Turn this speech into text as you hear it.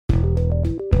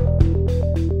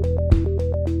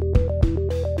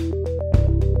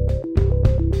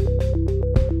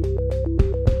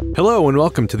Hello and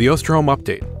welcome to the Osterholm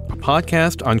Update, a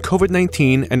podcast on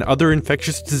COVID-19 and other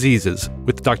infectious diseases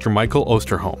with Dr. Michael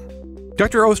Osterholm.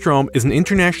 Dr. Osterholm is an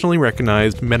internationally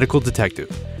recognized medical detective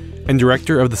and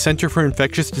director of the Center for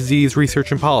Infectious Disease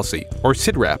Research and Policy, or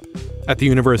CIDRAP, at the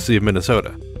University of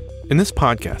Minnesota. In this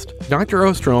podcast, Dr.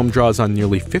 Osterholm draws on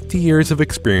nearly 50 years of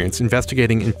experience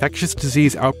investigating infectious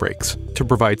disease outbreaks to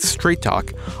provide straight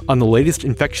talk on the latest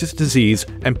infectious disease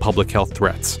and public health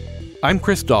threats. I'm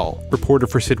Chris Dall, reporter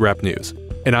for CIDRAP News,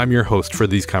 and I'm your host for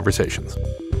these conversations.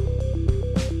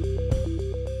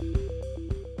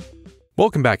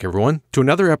 Welcome back, everyone, to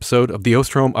another episode of the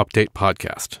Osterholm Update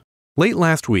podcast. Late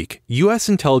last week, U.S.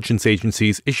 intelligence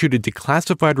agencies issued a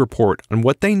declassified report on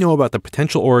what they know about the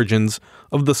potential origins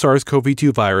of the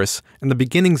SARS-CoV-2 virus and the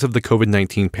beginnings of the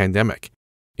COVID-19 pandemic.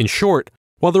 In short,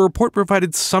 while the report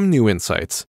provided some new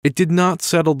insights, it did not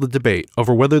settle the debate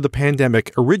over whether the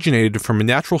pandemic originated from a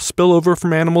natural spillover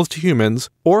from animals to humans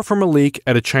or from a leak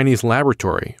at a Chinese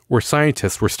laboratory where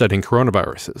scientists were studying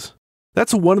coronaviruses.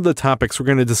 That's one of the topics we're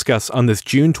going to discuss on this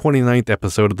June 29th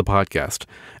episode of the podcast,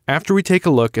 after we take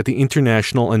a look at the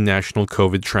international and national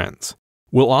COVID trends.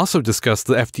 We'll also discuss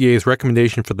the FDA's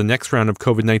recommendation for the next round of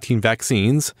COVID-19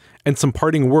 vaccines and some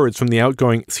parting words from the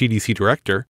outgoing CDC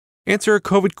director, answer a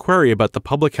COVID query about the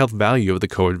public health value of the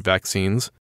COVID vaccines,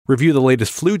 review the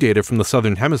latest flu data from the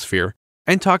Southern Hemisphere,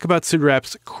 and talk about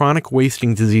CIDRAP's chronic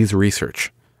wasting disease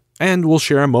research. And we'll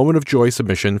share a moment of joy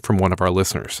submission from one of our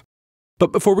listeners.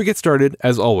 But before we get started,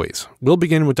 as always, we'll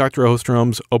begin with Dr.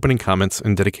 Osterholm's opening comments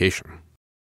and dedication.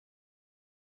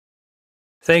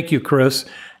 Thank you, Chris,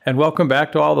 and welcome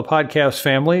back to all the podcast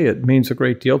family. It means a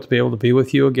great deal to be able to be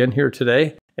with you again here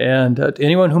today. And to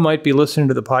anyone who might be listening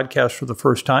to the podcast for the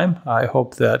first time, I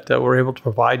hope that we're able to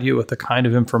provide you with the kind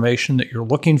of information that you're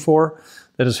looking for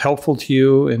that is helpful to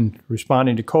you in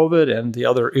responding to COVID and the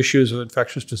other issues of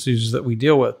infectious diseases that we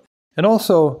deal with. And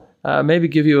also, maybe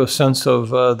give you a sense of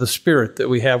the spirit that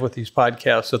we have with these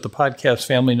podcasts that the podcast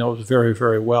family knows very,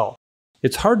 very well.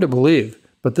 It's hard to believe,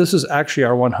 but this is actually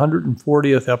our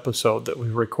 140th episode that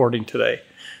we're recording today.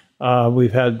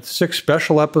 We've had 6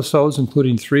 special episodes,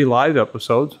 including 3 live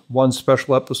episodes, 1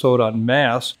 special episode on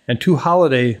mass, and 2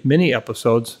 holiday mini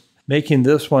episodes, making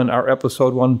this one our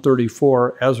episode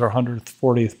 134 as our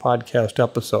 140th podcast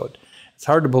episode. It's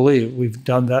hard to believe we've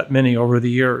done that many over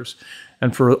the years.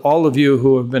 And for all of you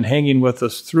who have been hanging with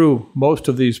us through most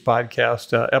of these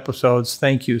podcast episodes,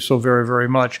 thank you so very, very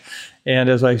much. And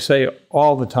as I say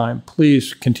all the time,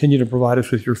 please continue to provide us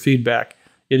with your feedback.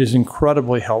 It is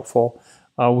incredibly helpful.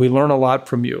 We learn a lot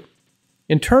from you.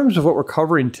 In terms of what we're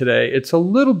covering today, it's a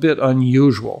little bit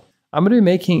unusual. I'm going to be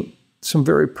making some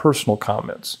very personal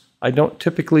comments. I don't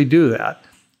typically do that.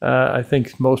 I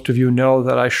think most of you know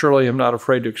that I surely am not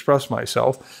afraid to express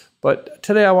myself. But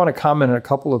today I want to comment on a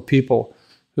couple of people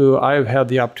who I've had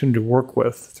the opportunity to work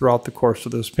with throughout the course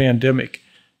of this pandemic,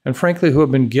 and frankly, who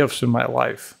have been gifts in my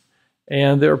life.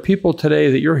 And there are people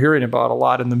today that you're hearing about a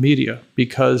lot in the media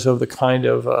because of the kind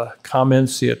of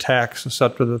comments, the attacks,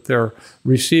 etc., that they're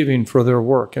receiving for their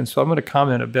work. And so I'm going to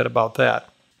comment a bit about that.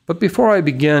 But before I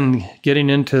begin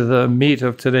getting into the meat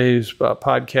of today's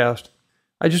podcast,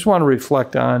 I just want to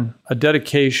reflect on a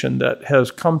dedication that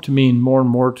has come to mean more and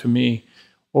more to me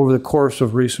over the course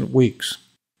of recent weeks.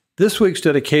 This week's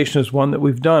dedication is one that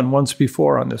we've done once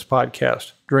before on this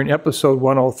podcast. During episode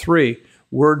 103,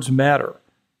 Words Matter,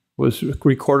 was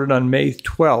recorded on May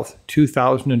 12th,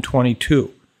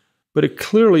 2022. But it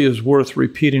clearly is worth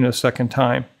repeating a second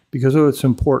time because of its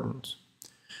importance.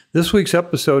 This week's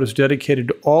episode is dedicated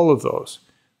to all of those,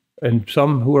 and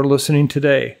some who are listening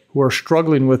today, who are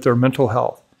struggling with their mental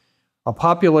health. Our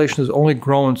population has only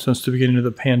grown since the beginning of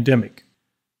the pandemic.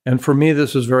 And for me,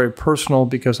 this is very personal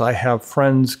because I have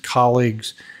friends,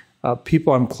 colleagues,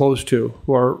 people I'm close to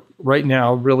who are right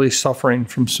now really suffering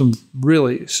from some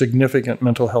really significant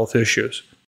mental health issues.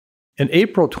 An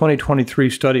April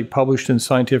 2023 study published in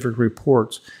Scientific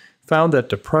Reports found that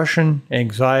depression,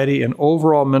 anxiety, and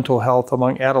overall mental health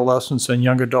among adolescents and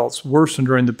young adults worsened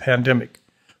during the pandemic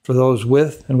for those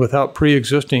with and without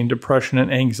pre-existing depression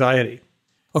and anxiety.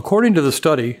 According to the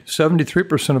study,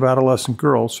 73% of adolescent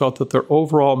girls felt that their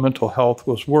overall mental health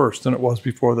was worse than it was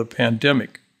before the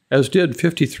pandemic, as did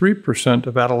 53%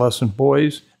 of adolescent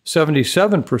boys,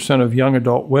 77% of young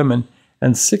adult women,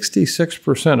 and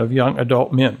 66% of young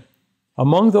adult men.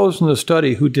 Among those in the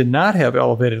study who did not have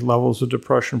elevated levels of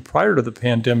depression prior to the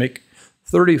pandemic,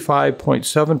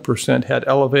 35.7% had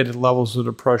elevated levels of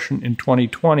depression in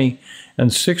 2020,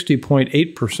 and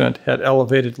 60.8% had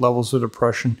elevated levels of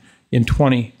depression in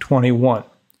 2021.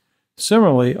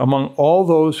 Similarly, among all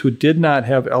those who did not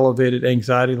have elevated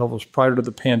anxiety levels prior to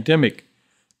the pandemic,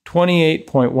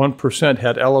 28.1%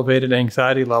 had elevated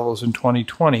anxiety levels in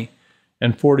 2020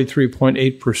 and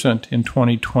 43.8% in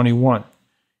 2021.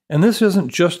 And this isn't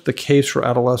just the case for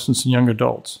adolescents and young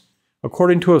adults.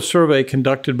 According to a survey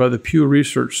conducted by the Pew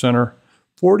Research Center,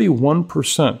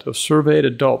 41% of surveyed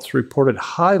adults reported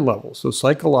high levels of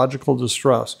psychological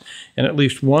distress in at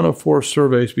least one of 4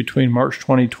 surveys between March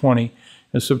 2020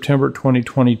 and September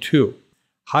 2022.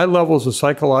 High levels of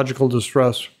psychological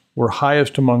distress were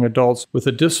highest among adults with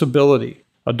a disability,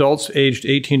 adults aged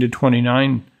 18 to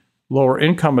 29, lower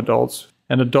income adults,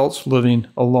 and adults living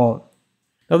alone.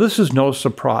 Now, this is no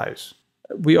surprise.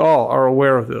 We all are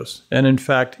aware of this. And in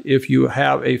fact, if you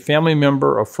have a family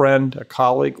member, a friend, a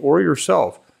colleague, or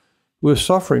yourself who is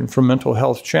suffering from mental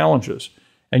health challenges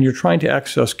and you're trying to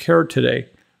access care today,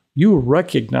 you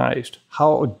recognized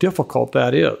how difficult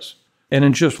that is. And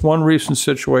in just one recent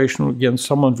situation, again,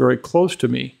 someone very close to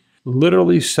me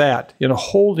literally sat in a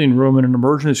holding room in an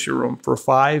emergency room for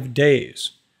 5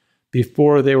 days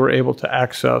before they were able to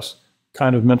access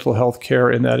kind of mental health care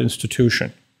in that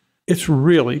institution. It's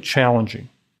really challenging.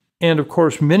 And of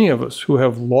course, many of us who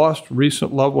have lost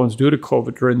recent loved ones due to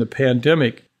COVID during the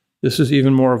pandemic, this is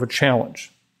even more of a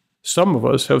challenge. Some of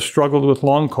us have struggled with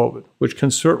long COVID, which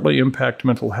can certainly impact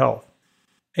mental health.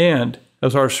 And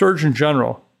as our Surgeon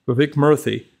General, Vivek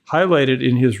Murthy, highlighted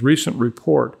in his recent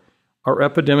report, our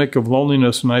epidemic of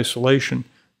loneliness and isolation,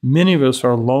 many of us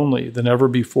are lonely than ever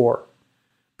before.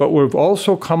 But we've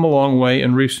also come a long way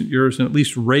in recent years in at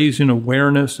least raising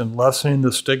awareness and lessening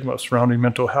the stigma surrounding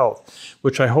mental health,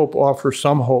 which I hope offers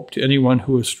some hope to anyone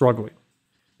who is struggling.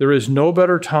 There is no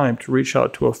better time to reach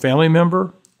out to a family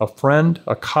member, a friend,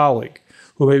 a colleague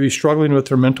who may be struggling with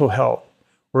their mental health,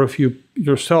 or if you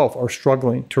yourself are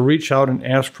struggling, to reach out and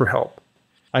ask for help.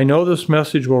 I know this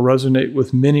message will resonate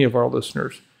with many of our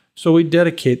listeners, so we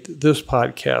dedicate this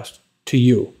podcast to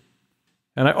you.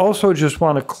 And I also just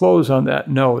want to close on that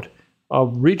note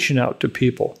of reaching out to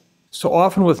people. So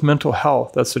often with mental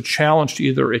health, that's a challenge to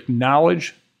either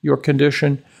acknowledge your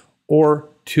condition or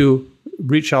to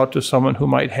reach out to someone who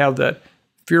might have that,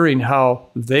 fearing how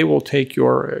they will take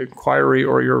your inquiry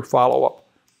or your follow-up.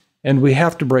 And we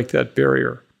have to break that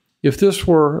barrier. If this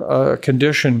were a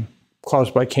condition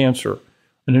caused by cancer,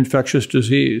 an infectious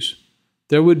disease,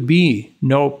 there would be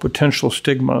no potential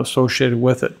stigma associated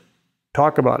with it.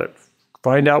 Talk about it.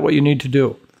 Find out what you need to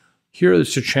do. Here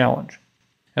is the challenge.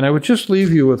 And I would just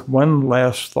leave you with one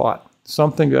last thought,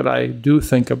 something that I do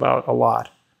think about a lot.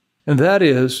 And that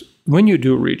is, when you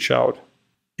do reach out,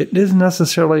 it isn't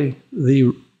necessarily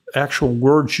the actual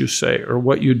words you say or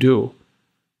what you do,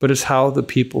 but it's how the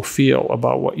people feel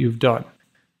about what you've done.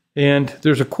 And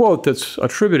there's a quote that's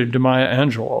attributed to Maya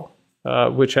Angelou,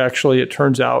 which actually, it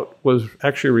turns out, was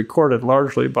actually recorded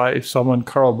largely by someone,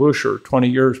 Carl Buscher, 20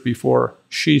 years before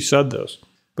she said this.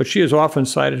 But she is often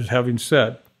cited as having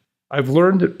said, "I've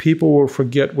learned that people will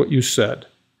forget what you said.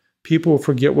 People will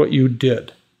forget what you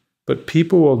did. But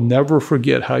people will never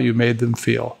forget how you made them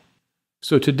feel."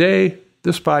 So today,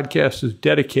 this podcast is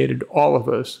dedicated to all of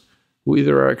us who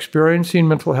either are experiencing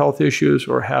mental health issues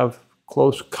or have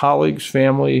close colleagues,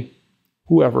 family,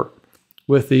 whoever,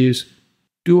 with these.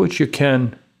 Do what you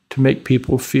can to make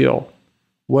people feel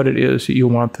what it is that you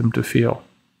want them to feel.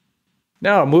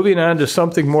 Now, moving on to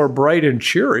something more bright and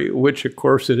cheery, which of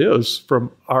course it is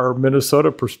from our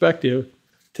Minnesota perspective.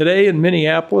 Today in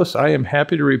Minneapolis, I am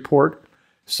happy to report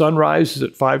sunrise is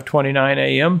at 5:29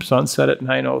 a.m., sunset at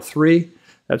 9:03.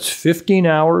 That's 15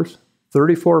 hours,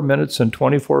 34 minutes, and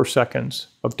 24 seconds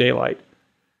of daylight.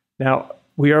 Now,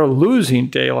 we are losing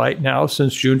daylight now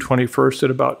since June 21st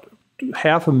at about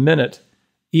half a minute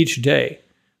each day.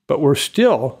 But we're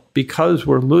still, because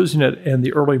we're losing it in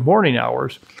the early morning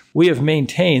hours, we have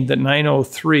maintained the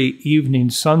 9:03 evening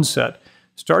sunset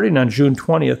starting on June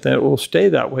 20th, and it will stay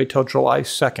that way till July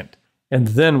 2nd. And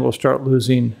then we'll start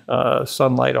losing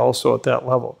sunlight also at that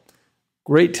level.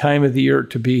 Great time of the year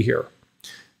to be here.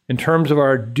 In terms of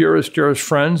our dearest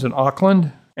friends in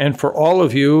Auckland, and for all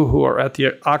of you who are at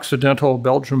the Occidental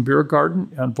Belgium Beer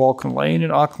Garden on Vulcan Lane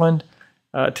in Auckland,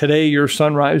 today your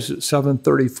sunrise is at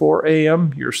 7:34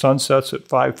 a.m., your sunset's at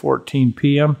 5:14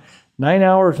 p.m., 9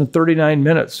 hours and 39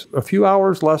 minutes, a few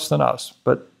hours less than us,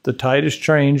 but the tide has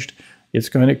changed. It's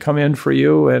going to come in for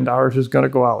you, and ours is going to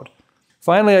go out.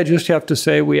 Finally, I just have to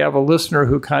say we have a listener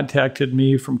who contacted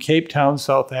me from Cape Town,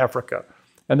 South Africa,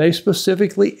 and they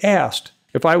specifically asked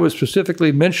if I would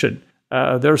specifically mention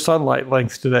their sunlight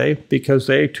length today, because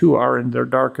they too are in their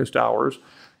darkest hours.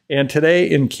 And today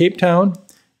in Cape Town,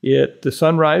 the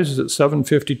sunrise is at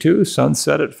 7:52,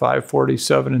 sunset at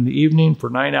 5:47 in the evening for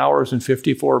 9 hours and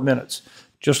 54 minutes.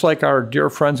 Just like our dear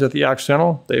friends at the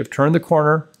Occidental, they've turned the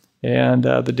corner. and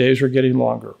the days are getting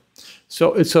longer.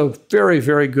 So it's a very,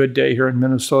 very good day here in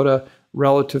Minnesota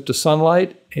relative to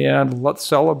sunlight, and let's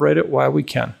celebrate it while we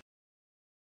can.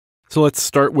 So let's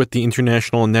start with the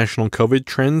international and national COVID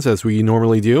trends as we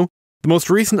normally do. The most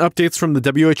recent updates from the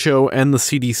WHO and the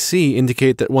CDC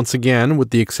indicate that once again, with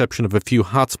the exception of a few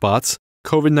hotspots,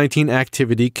 COVID-19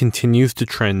 activity continues to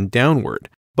trend downward.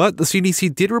 But the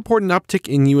CDC did report an uptick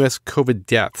in U.S. COVID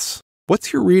deaths.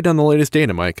 What's your read on the latest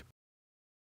data, Mike?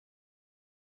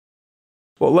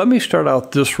 Well, let me start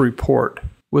out this report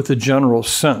with a general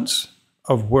sense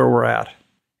of where we're at.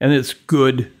 And it's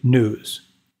good news.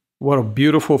 What a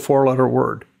beautiful four-letter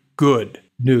word, good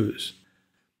news.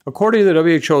 According to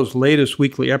the WHO's latest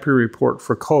weekly EPI report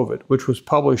for COVID, which was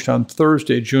published on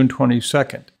Thursday, June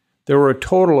 22nd, there were a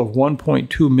total of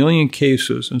 1.2 million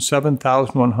cases and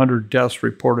 7,100 deaths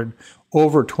reported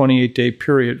over a 28-day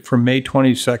period from May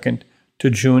 22nd to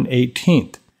June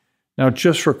 18th. Now,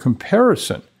 just for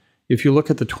comparison, if you look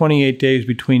at the 28 days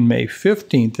between May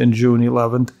 15th and June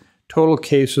 11th, total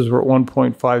cases were at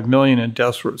 1.5 million and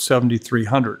deaths were at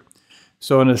 7,300.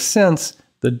 So in a sense,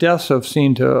 the deaths have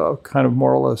seemed to kind of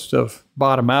more or less have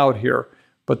bottomed out here,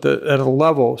 but at a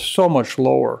level so much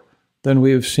lower than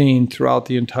we have seen throughout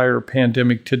the entire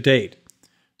pandemic to date.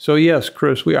 So yes,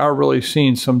 Chris, we are really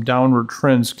seeing some downward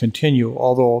trends continue,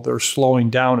 although they're slowing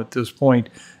down at this point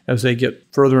as they get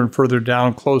further and further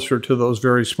down, closer to those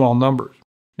very small numbers.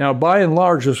 Now, by and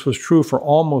large, this was true for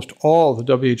almost all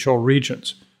the WHO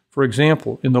regions. For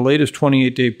example, in the latest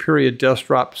 28-day period, deaths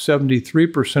dropped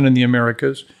 73% in the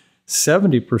Americas,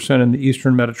 70% in the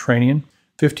Eastern Mediterranean,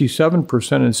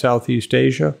 57% in Southeast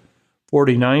Asia,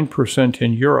 49%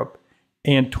 in Europe,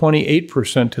 and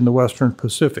 28% in the Western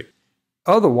Pacific.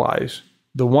 Otherwise,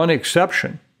 the one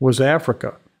exception was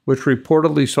Africa, which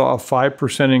reportedly saw a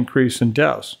 5% increase in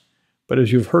deaths. But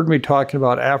as you've heard me talking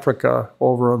about Africa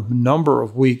over a number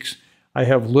of weeks, I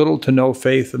have little to no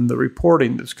faith in the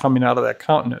reporting that's coming out of that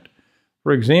continent.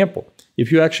 For example,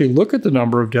 if you actually look at the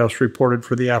number of deaths reported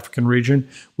for the African region,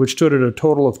 which stood at a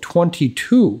total of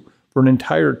 22 for an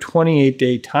entire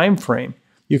 28-day time frame,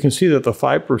 you can see that the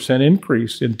 5%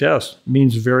 increase in deaths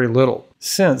means very little,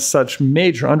 since such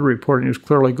major underreporting is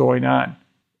clearly going on.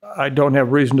 I don't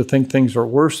have reason to think things are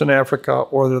worse in Africa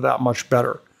or they're that much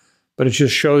better. But it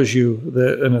just shows you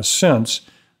that, in a sense,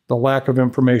 the lack of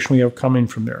information we have coming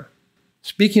from there.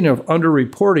 Speaking of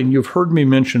underreporting, you've heard me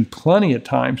mention plenty of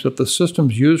times that the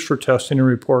systems used for testing and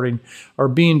reporting are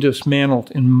being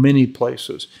dismantled in many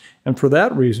places. And for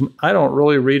that reason, I don't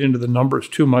really read into the numbers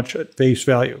too much at face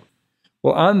value.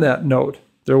 Well, on that note,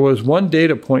 there was one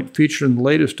data point featured in the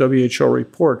latest WHO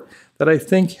report that I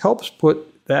think helps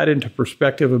put that into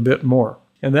perspective a bit more.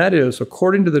 And that is,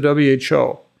 according to the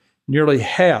WHO, nearly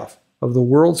half of the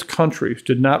world's countries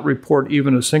did not report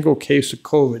even a single case of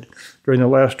COVID during the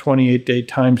last 28-day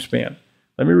time span.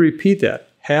 Let me repeat that.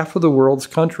 Half of the world's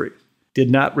countries did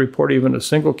not report even a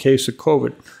single case of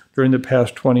COVID during the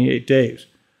past 28 days.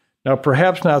 Now,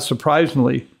 perhaps not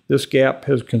surprisingly, this gap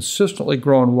has consistently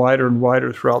grown wider and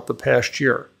wider throughout the past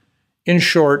year. In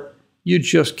short, you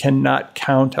just cannot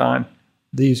count on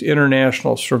these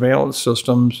international surveillance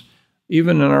systems,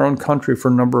 even in our own country, for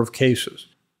a number of cases.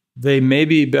 They may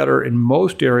be better in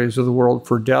most areas of the world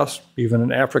for deaths. Even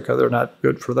in Africa, they're not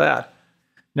good for that.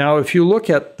 Now, if you look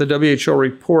at the WHO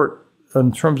report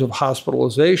in terms of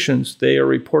hospitalizations, they are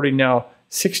reporting now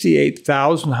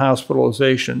 68,000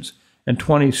 hospitalizations and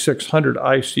 2,600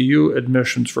 ICU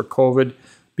admissions for COVID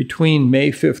between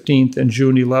May 15th and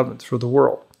June 11th for the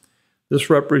world. This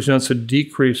represents a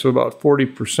decrease of about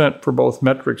 40% for both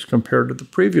metrics compared to the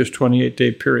previous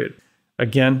 28-day period.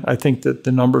 Again, I think that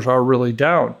the numbers are really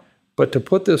down. But to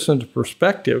put this into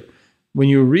perspective, when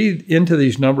you read into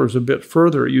these numbers a bit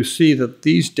further, you see that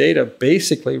these data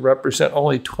basically represent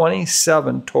only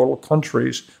 27 total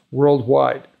countries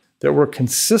worldwide that were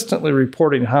consistently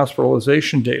reporting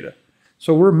hospitalization data.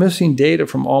 So we're missing data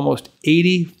from almost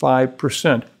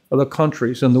 85% of the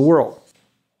countries in the world.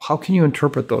 How can you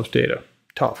interpret those data?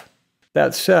 Tough.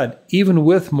 That said, even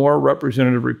with more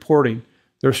representative reporting,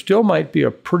 there still might be a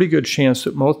pretty good chance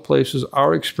that most places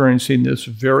are experiencing this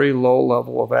very low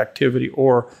level of activity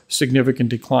or significant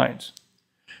declines.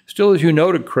 Still, as you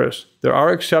noted, Chris, there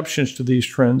are exceptions to these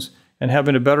trends, and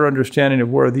having a better understanding of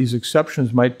where these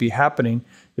exceptions might be happening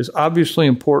is obviously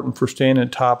important for staying on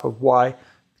top of why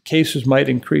cases might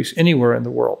increase anywhere in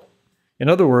the world. In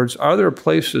other words, are there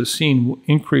places seeing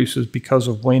increases because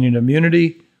of waning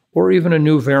immunity or even a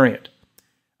new variant?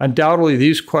 Undoubtedly,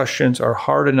 these questions are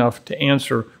hard enough to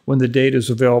answer when the data is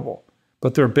available,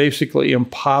 but they're basically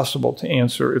impossible to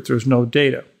answer if there's no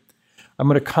data. I'm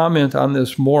going to comment on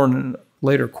this more in a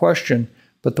later question,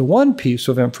 But the one piece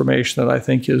of information that I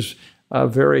think is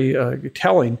very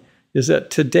telling is that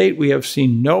to date we have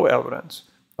seen no evidence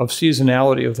of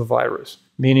seasonality of the virus,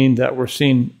 meaning that we're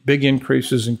seeing big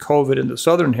increases in COVID in the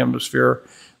Southern Hemisphere,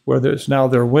 where there's now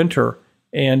their winter,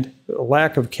 and a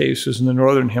lack of cases in the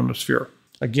Northern Hemisphere.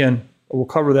 Again, we'll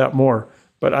cover that more,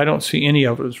 but I don't see any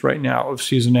evidence right now of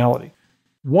seasonality.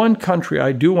 One country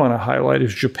I do want to highlight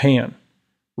is Japan.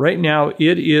 Right now,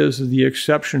 it is the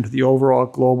exception to the overall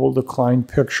global decline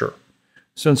picture.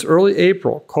 Since early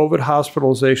April, COVID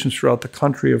hospitalizations throughout the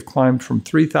country have climbed from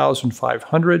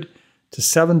 3,500 to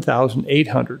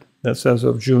 7,800. That's as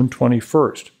of June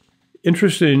 21st.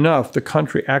 Interestingly enough, the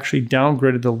country actually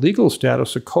downgraded the legal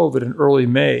status of COVID in early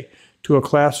May to a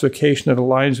classification that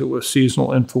aligns it with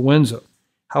seasonal influenza.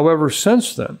 However,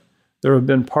 since then, there have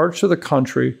been parts of the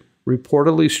country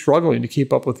reportedly struggling to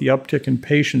keep up with the uptick in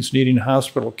patients needing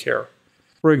hospital care.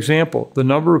 For example, the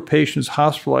number of patients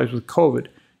hospitalized with COVID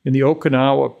in the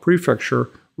Okinawa prefecture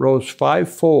rose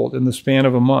five-fold in the span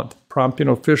of a month, prompting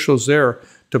officials there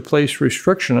to place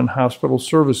restriction on hospital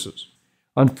services.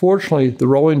 Unfortunately, the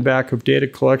rolling back of data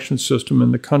collection system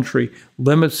in the country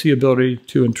limits the ability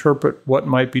to interpret what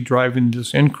might be driving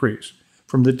this increase.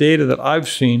 From the data that I've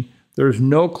seen, there is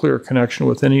no clear connection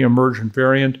with any emergent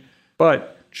variant,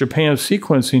 but Japan's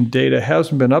sequencing data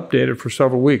hasn't been updated for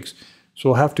several weeks, so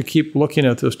we'll have to keep looking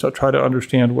at this to try to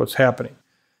understand what's happening.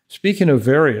 Speaking of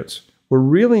variants, we're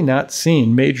really not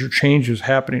seeing major changes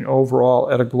happening overall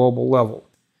at a global level.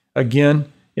 Again,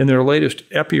 in their latest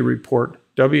EPI report,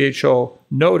 WHO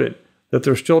noted that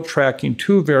they're still tracking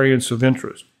two variants of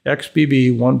interest,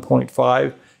 XBB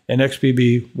 1.5 and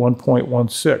XBB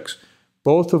 1.16,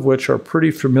 both of which are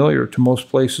pretty familiar to most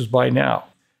places by now.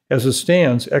 As it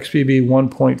stands, XBB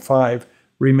 1.5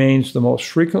 remains the most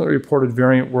frequently reported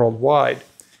variant worldwide,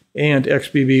 and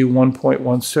XBB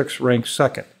 1.16 ranks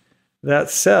second. That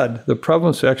said, the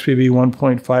prevalence of XBB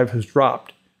 1.5 has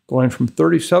dropped, going from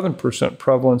 37%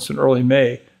 prevalence in early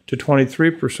May to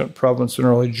 23% prevalence in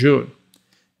early June.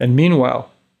 And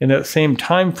meanwhile, in that same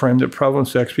time frame, the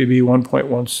prevalence of XBB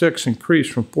 1.16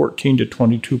 increased from 14 to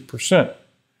 22%.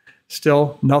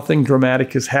 Still, nothing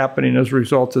dramatic is happening as a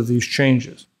result of these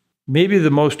changes. Maybe the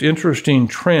most interesting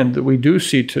trend that we do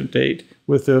see to date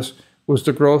with this was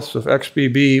the growth of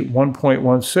XBB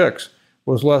 1.16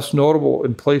 was less notable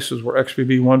in places where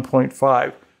XBB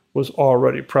 1.5 was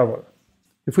already prevalent.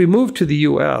 If we move to the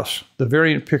U.S., the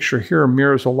variant picture here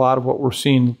mirrors a lot of what we're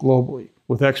seeing globally,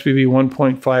 with XBB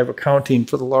 1.5 accounting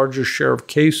for the largest share of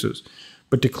cases,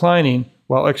 but declining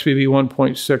while XBB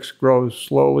 1.6 grows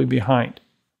slowly behind.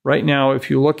 Right now, if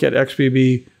you look at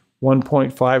XBB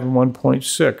 1.5 and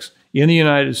 1.6, in the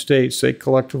United States, they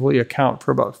collectively account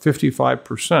for about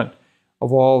 55%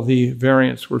 of all the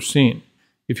variants we're seeing.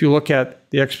 If you look at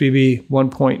the XBB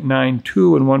 1.92 and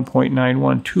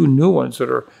 1.91, two new ones that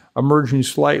are emerging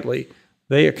slightly,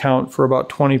 they account for about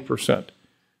 20%.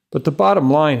 But the bottom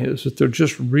line is that there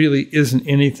just really isn't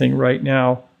anything right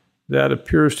now that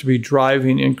appears to be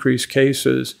driving increased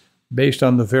cases based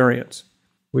on the variants.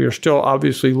 We are still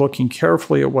obviously looking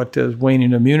carefully at what does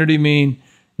waning immunity mean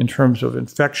in terms of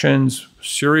infections,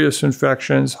 serious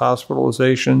infections,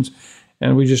 hospitalizations,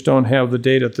 and we just don't have the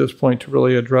data at this point to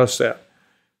really address that.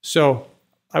 So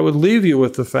I would leave you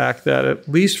with the fact that at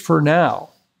least for now,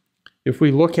 if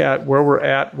we look at where we're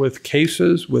at with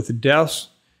cases, with deaths,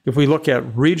 if we look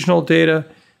at regional data,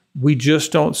 we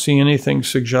just don't see anything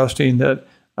suggesting that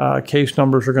case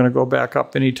numbers are going to go back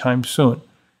up anytime soon.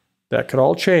 That could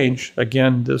all change.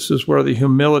 Again, this is where the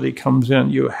humility comes in.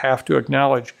 You have to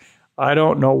acknowledge, I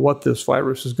don't know what this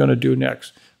virus is going to do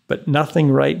next, but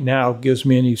nothing right now gives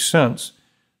me any sense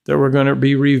that we're going to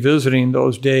be revisiting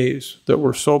those days that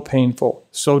were so painful,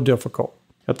 so difficult.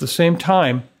 At the same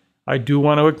time, I do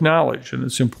want to acknowledge, and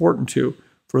it's important to,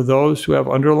 for those who have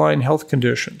underlying health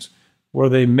conditions where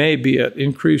they may be at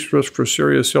increased risk for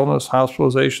serious illness,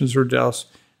 hospitalizations, or deaths,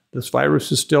 this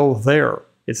virus is still there.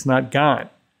 It's not gone.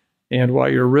 And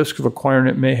while your risk of acquiring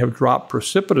it may have dropped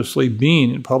precipitously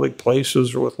being in public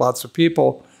places or with lots of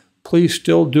people, please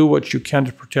still do what you can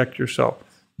to protect yourself.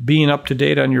 Being up to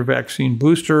date on your vaccine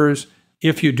boosters,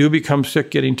 if you do become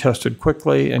sick, getting tested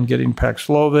quickly and getting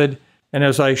Paxlovid. And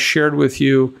as I shared with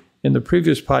you in the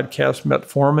previous podcast,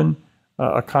 metformin,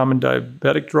 a common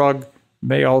diabetic drug,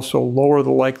 may also lower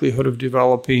the likelihood of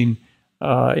developing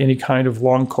any kind of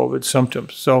long COVID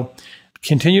symptoms. So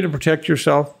continue to protect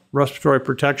yourself. Respiratory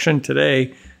protection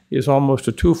today is almost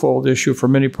a twofold issue for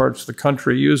many parts of the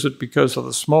country. Use it because of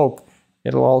the smoke.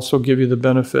 It'll also give you the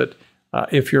benefit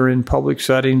if you're in public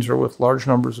settings or with large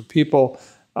numbers of people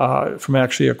from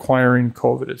actually acquiring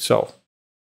COVID itself.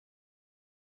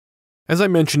 As I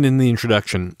mentioned in the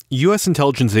introduction, U.S.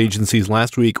 intelligence agencies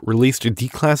last week released a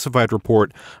declassified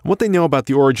report on what they know about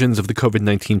the origins of the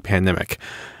COVID-19 pandemic.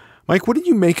 Mike, what did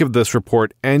you make of this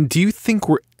report, and do you think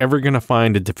we're ever going to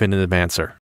find a definitive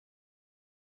answer?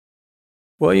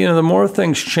 Well, the more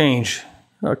things change,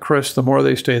 Chris, the more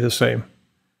they stay the same.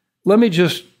 Let me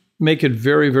just make it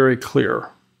very, very clear.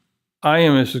 I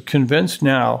am as convinced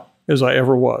now as I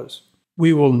ever was.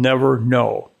 We will never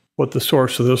know what the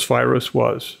source of this virus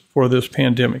was for this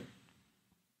pandemic.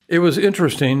 It was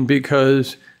interesting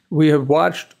because we have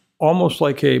watched almost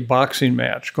like a boxing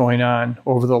match going on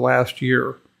over the last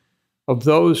year of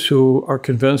those who are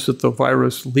convinced that the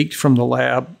virus leaked from the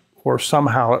lab or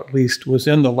somehow at least was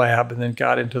in the lab and then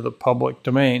got into the public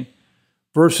domain,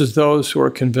 versus those who are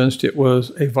convinced it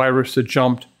was a virus that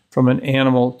jumped from an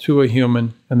animal to a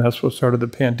human, and that's what started the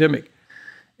pandemic.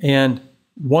 And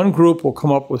one group will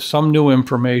come up with some new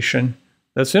information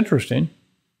that's interesting,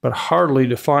 but hardly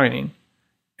defining.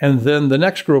 And then the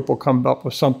next group will come up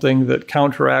with something that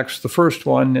counteracts the first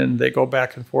one, and they go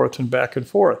back and forth and back and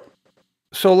forth.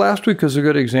 So last week is a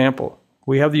good example.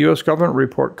 We have the U.S. government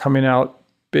report coming out,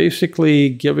 basically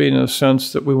giving a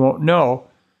sense that we won't know.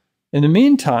 In the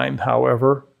meantime,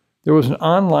 however, there was an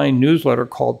online newsletter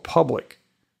called Public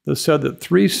that said that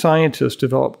 3 scientists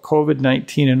developed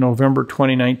COVID-19 in November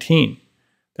 2019.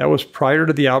 That was prior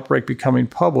to the outbreak becoming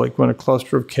public, when a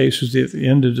cluster of cases at the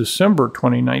end of December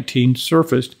 2019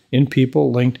 surfaced in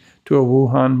people linked to a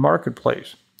Wuhan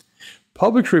marketplace.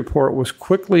 Public's report was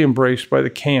quickly embraced by the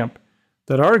camp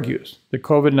that argues that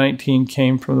COVID-19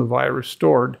 came from the virus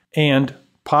stored and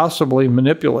possibly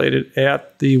manipulated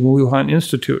at the Wuhan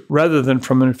Institute rather than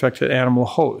from an infected animal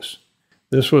host.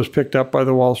 This was picked up by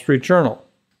the Wall Street Journal.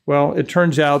 Well, it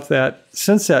turns out that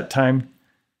since that time,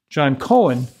 John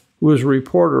Cohen, who was a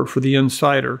reporter for The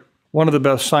Insider, one of the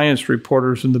best science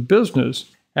reporters in the business,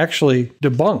 actually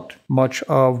debunked much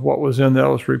of what was in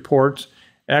those reports,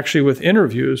 actually with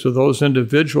interviews of those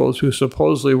individuals who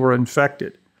supposedly were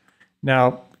infected.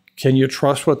 Now, can you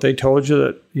trust what they told you,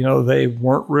 that they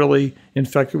weren't really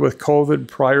infected with COVID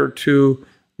prior to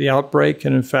the outbreak,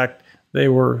 and in fact they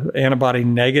were antibody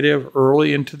negative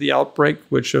early into the outbreak,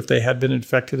 which if they had been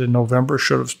infected in November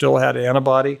should have still had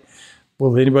antibody?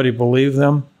 Will anybody believe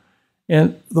them?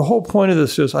 And the whole point of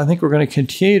this is I think we're going to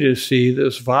continue to see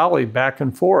this volley back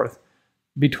and forth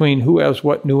between who has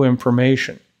what new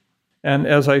information. And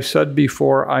as I said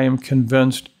before, I am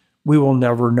convinced we will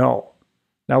never know.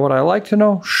 Now, would I like to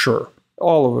know? Sure,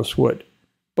 all of us would.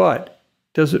 But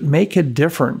does it make a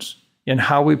difference in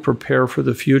how we prepare for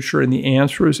the future? And the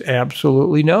answer is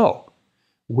absolutely no.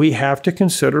 We have to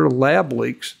consider lab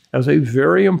leaks as a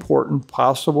very important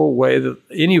possible way that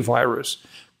any virus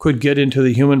could get into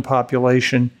the human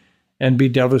population and be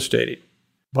devastating.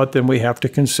 But then we have to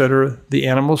consider the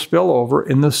animal spillover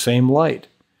in the same light.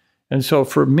 And so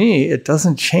for me, it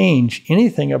doesn't change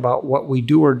anything about what we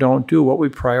do or don't do, what we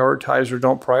prioritize or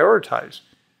don't prioritize.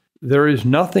 There is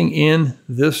nothing in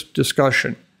this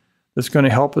discussion that's going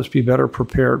to help us be better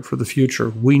prepared for the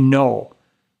future. We know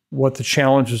what the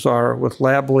challenges are with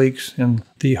lab leaks and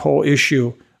the whole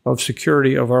issue of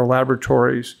security of our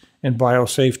laboratories and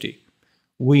biosafety.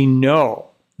 We know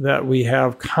that we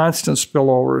have constant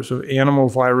spillovers of animal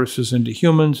viruses into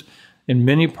humans in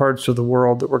many parts of the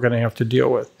world that we're going to have to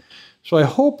deal with. So I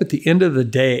hope at the end of the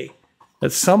day,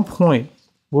 at some point,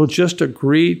 we'll just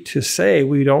agree to say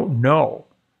we don't know.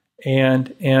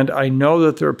 And I know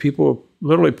that there are people who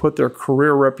literally put their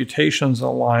career reputations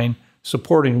on the line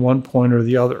supporting one point or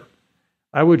the other.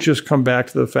 I would just come back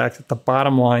to the fact that the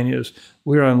bottom line is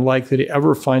we are unlikely to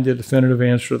ever find a definitive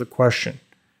answer to the question.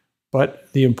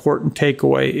 But the important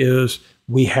takeaway is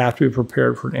we have to be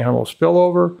prepared for an animal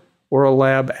spillover or a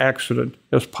lab accident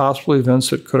as possible events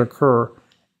that could occur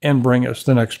and bring us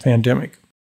the next pandemic.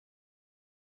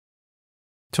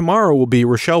 Tomorrow will be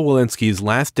Rochelle Walensky's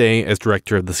last day as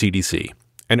director of the CDC.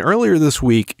 And earlier this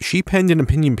week, she penned an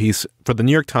opinion piece for the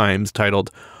New York Times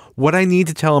titled, "What I Need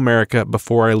to Tell America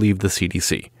Before I Leave the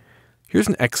CDC." Here's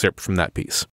an excerpt from that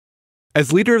piece.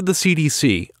 "As leader of the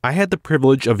CDC, I had the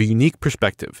privilege of a unique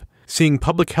perspective, seeing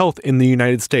public health in the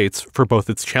United States for both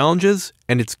its challenges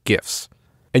and its gifts.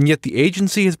 And yet the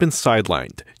agency has been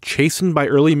sidelined, chastened by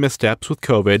early missteps with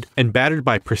COVID, and battered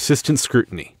by persistent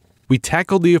scrutiny. We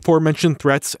tackled the aforementioned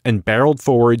threats and barreled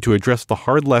forward to address the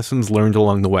hard lessons learned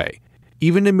along the way.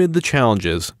 Even amid the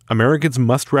challenges, Americans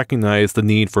must recognize the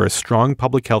need for a strong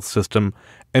public health system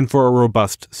and for a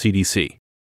robust CDC."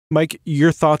 Mike,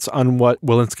 your thoughts on what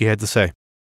Walensky had to say?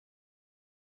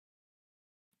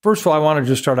 First of all, I want to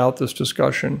just start out this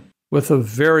discussion with a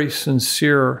very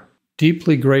sincere,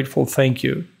 deeply grateful thank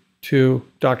you to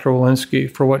Dr. Walensky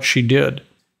for what she did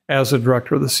as the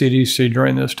director of the CDC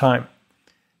during this time.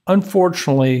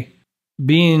 Unfortunately,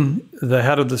 being the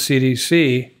head of the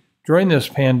CDC during this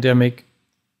pandemic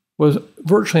was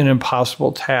virtually an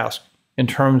impossible task in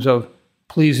terms of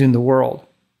pleasing the world,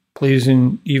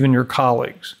 pleasing even your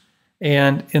colleagues.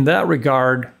 And in that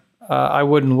regard, I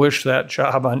wouldn't wish that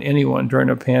job on anyone during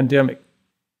a pandemic.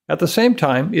 At the same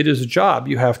time, it is a job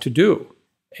you have to do.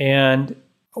 And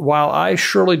while I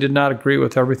surely did not agree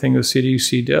with everything the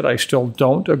CDC did, I still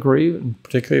don't agree, and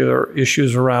particularly there are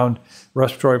issues around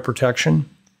respiratory protection.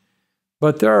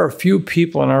 But there are a few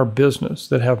people in our business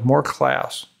that have more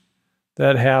class,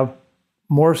 that have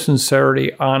more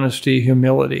sincerity, honesty,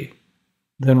 humility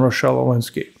than Rochelle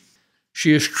Walensky.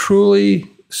 She is truly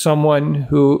someone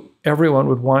who everyone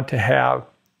would want to have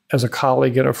as a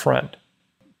colleague and a friend.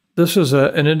 This is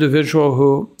an individual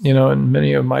who, in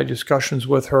many of my discussions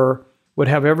with her, would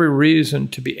have every reason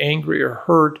to be angry or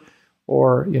hurt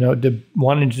or,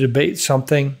 wanting to debate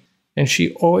something. And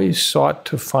she always sought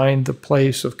to find the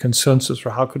place of consensus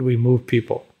for how could we move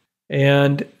people.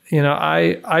 And,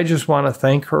 I just want to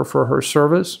thank her for her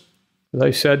service. As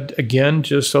I said, again,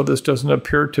 just so this doesn't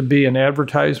appear to be an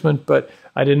advertisement, but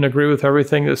I didn't agree with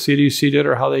everything the CDC did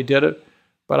or how they did it.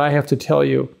 But I have to tell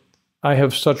you, I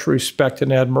have such respect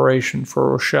and admiration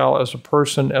for Rochelle as a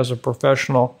person, as a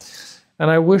professional. And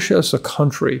I wish as a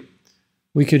country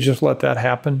we could just let that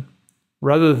happen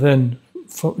rather than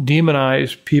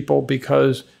demonize people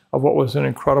because of what was an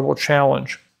incredible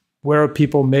challenge, where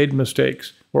people made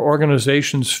mistakes, where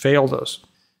organizations failed us.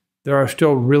 There are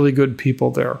still really good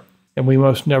people there, and we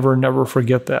must never, never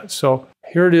forget that. So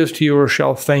here it is to you,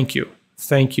 Rochelle. Thank you.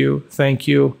 Thank you. Thank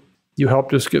you. You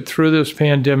helped us get through this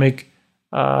pandemic,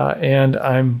 and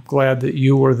I'm glad that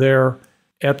you were there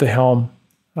at the helm,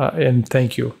 and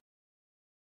thank you.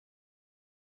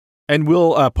 And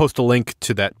we'll post a link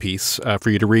to that piece for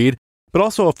you to read. But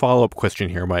also a follow-up question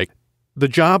here, Mike. The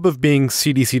job of being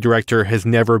CDC director has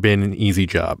never been an easy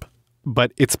job,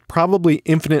 but it's probably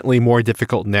infinitely more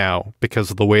difficult now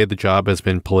because of the way the job has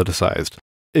been politicized.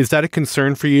 Is that a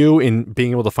concern for you in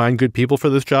being able to find good people for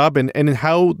this job and in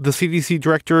how the CDC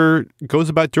director goes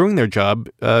about doing their job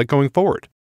going forward?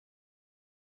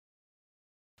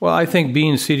 Well, I think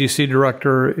being CDC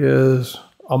director is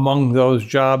among those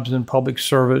jobs in public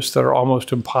service that are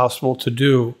almost impossible to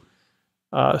do,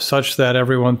 such that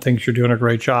everyone thinks you're doing a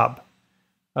great job.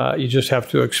 You just have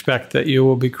to expect that you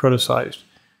will be criticized.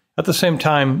 At the same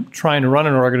time, trying to run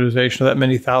an organization of that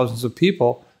many thousands of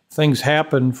people, things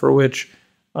happen for which,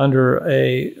 under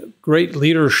a great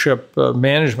leadership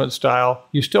management style,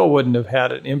 you still wouldn't have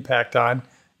had an impact on.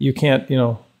 You can't,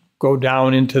 go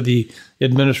down into the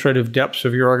administrative depths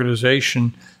of your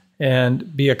organization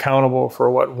and be accountable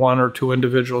for what one or two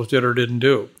individuals did or didn't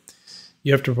do.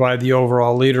 You have to provide the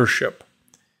overall leadership.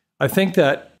 I think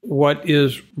that what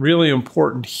is really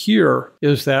important here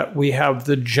is that we have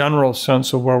the general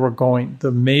sense of where we're going,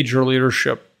 the major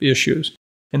leadership issues.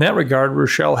 In that regard,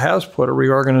 Rochelle has put a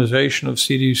reorganization of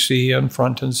CDC in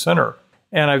front and center.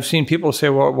 And I've seen people say,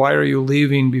 well, why are you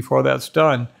leaving before that's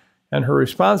done? And her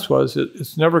response was,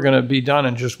 it's never going to be done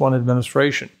in just one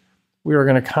administration. We are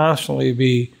going to constantly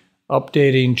be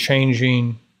updating,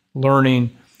 changing,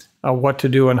 learning what to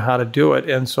do and how to do it.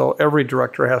 And so every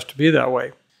director has to be that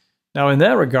way. Now, in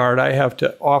that regard, I have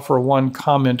to offer one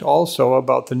comment also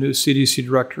about the new CDC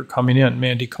director coming in,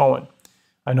 Mandy Cohen.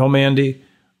 I know Mandy.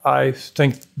 I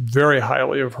think very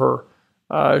highly of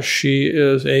her. She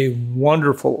is a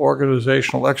wonderful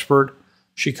organizational expert.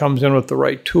 She comes in with the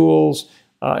right tools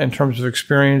in terms of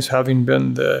experience, having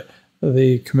been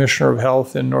the Commissioner of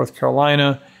Health in North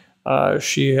Carolina.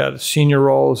 She had senior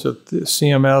roles at the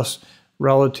CMS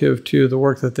relative to the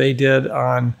work that they did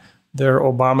on their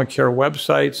Obamacare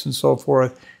websites and so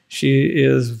forth. She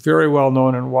is very well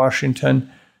known in Washington.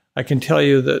 I can tell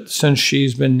you that since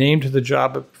she's been named to the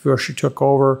job before she took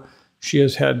over, she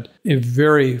has had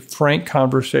very frank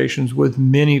conversations with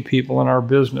many people in our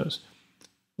business,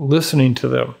 listening to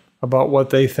them about what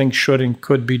they think should and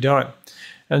could be done.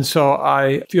 And so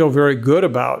I feel very good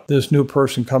about this new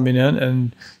person coming in,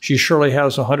 and she surely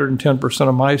has 110%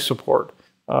 of my support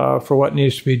for what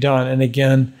needs to be done. And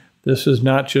again, this is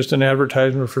not just an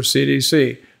advertisement for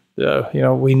CDC.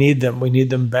 We need them. We need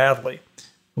them badly.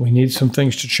 We need some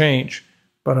things to change.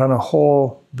 But on a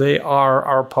whole, they are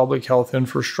our public health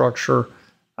infrastructure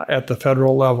at the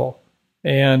federal level.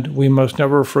 And we must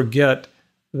never forget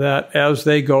that as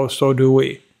they go, so do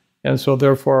we. And so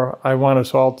therefore, I want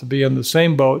us all to be in the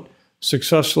same boat,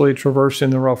 successfully traversing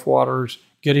the rough waters,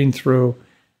 getting through,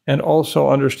 and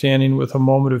also understanding with a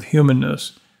moment of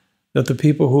humanness that the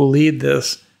people who lead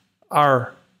this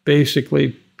are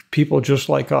basically people just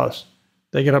like us.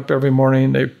 They get up every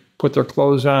morning, they put their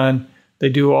clothes on, they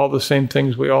do all the same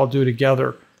things we all do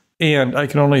together. And I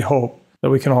can only hope that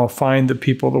we can all find the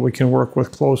people that we can work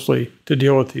with closely to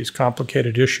deal with these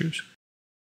complicated issues.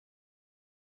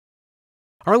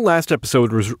 Our last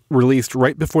episode was released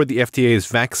right before the FDA's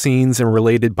Vaccines and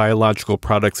Related Biological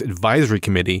Products Advisory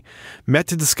Committee met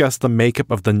to discuss the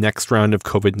makeup of the next round of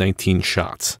COVID-19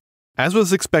 shots. As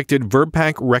was expected,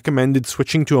 VRBPAC recommended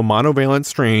switching to a monovalent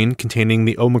strain containing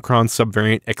the Omicron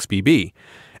subvariant XBB,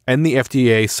 and the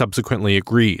FDA subsequently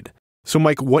agreed. So,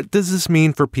 Mike, what does this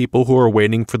mean for people who are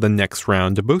waiting for the next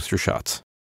round of booster shots?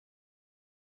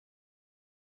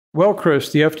 Well, Chris,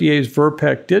 the FDA's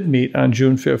VRBPAC did meet on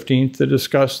June 15th to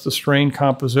discuss the strain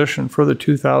composition for the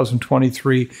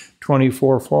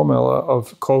 2023-24 formula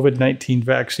of COVID-19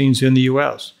 vaccines in the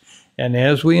U.S. And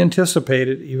as we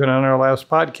anticipated, even on our last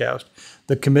podcast,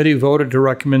 the committee voted to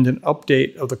recommend an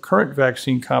update of the current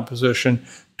vaccine composition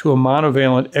to a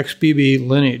monovalent XBB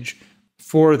lineage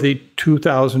for the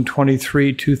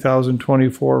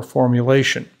 2023-2024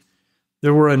 formulation.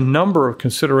 There were a number of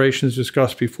considerations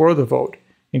discussed before the vote,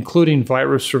 including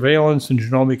virus surveillance and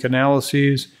genomic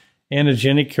analyses,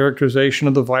 antigenic characterization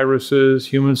of the viruses,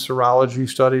 human serology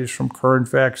studies from current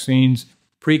vaccines,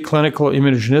 preclinical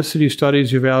immunogenicity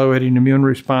studies evaluating immune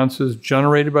responses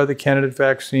generated by the candidate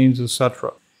vaccines,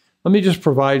 etc. Let me just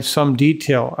provide some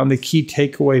detail on the key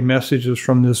takeaway messages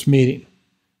from this meeting.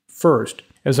 First,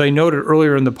 as I noted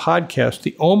earlier in the podcast,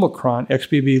 the Omicron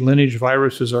XBB lineage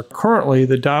viruses are currently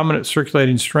the dominant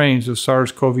circulating strains of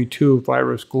SARS-CoV-2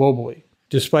 virus globally.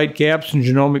 Despite gaps in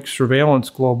genomic surveillance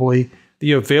globally,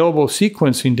 the available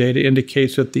sequencing data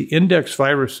indicates that the index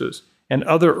viruses and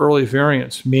other early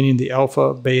variants, meaning the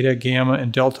alpha, beta, gamma,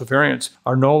 and delta variants,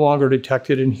 are no longer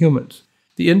detected in humans.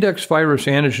 The index virus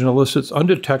antigen elicits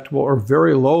undetectable or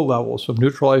very low levels of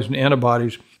neutralizing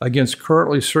antibodies against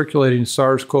currently circulating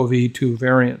SARS-CoV-2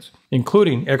 variants,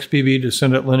 including XBB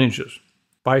descendant lineages.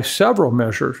 By several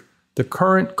measures, the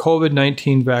current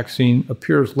COVID-19 vaccine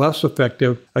appears less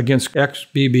effective against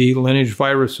XBB lineage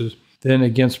viruses than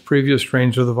against previous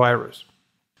strains of the virus.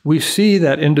 We see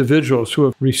that individuals who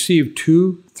have received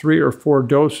 2, 3, or 4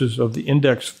 doses of the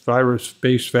index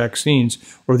virus-based vaccines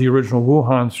or the original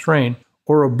Wuhan strain,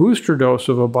 or a booster dose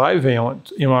of a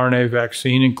bivalent mRNA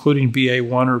vaccine, including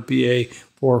BA1 or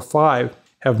BA4-5,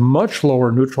 have much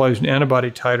lower neutralizing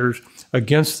antibody titers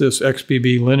against this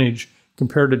XBB lineage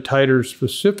compared to titers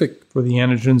specific for the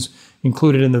antigens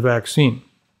included in the vaccine.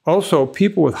 Also,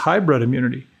 people with hybrid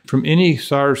immunity from any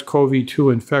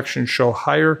SARS-CoV-2 infection show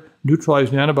higher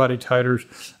neutralizing antibody titers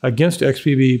against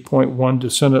XBB.1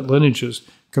 descendant lineages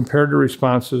compared to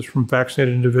responses from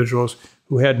vaccinated individuals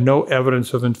who had no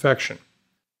evidence of infection.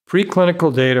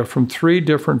 Preclinical data from 3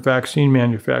 different vaccine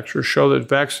manufacturers show that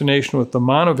vaccination with the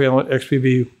monovalent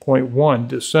XBB.1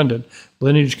 descendant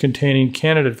lineage-containing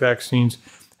candidate vaccines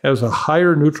has a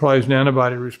higher neutralizing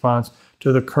antibody response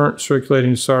to the current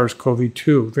circulating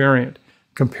SARS-CoV-2 variant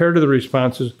compared to the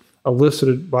responses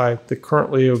elicited by the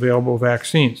currently available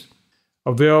vaccines.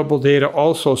 Available data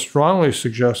also strongly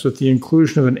suggests that the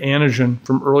inclusion of an antigen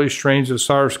from early strains of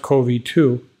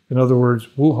SARS-CoV-2, in other words,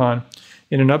 Wuhan,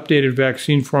 in an updated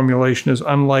vaccine formulation is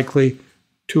unlikely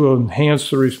to enhance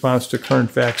the response to current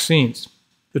vaccines.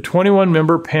 The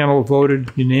 21-member panel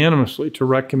voted unanimously to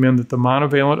recommend that the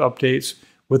monovalent updates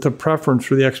with a preference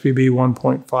for the XBB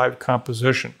 1.5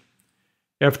 composition.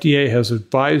 FDA has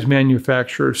advised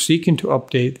manufacturers seeking to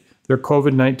update their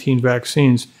COVID-19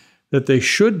 vaccines that they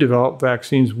should develop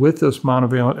vaccines with this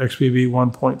monovalent XBB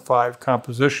 1.5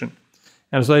 composition.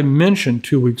 As I mentioned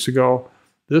 2 weeks ago,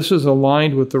 this is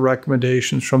aligned with the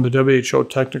recommendations from the WHO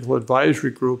Technical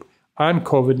Advisory Group on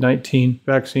COVID-19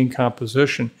 vaccine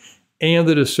composition and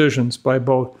the decisions by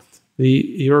both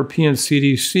the European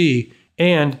CDC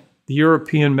and the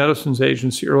European Medicines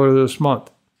Agency earlier this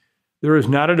month. There is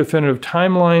not a definitive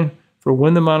timeline for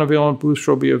when the monovalent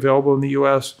booster will be available in the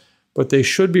U.S., but they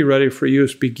should be ready for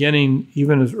use beginning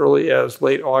even as early as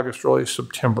late August, early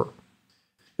September.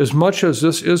 As much as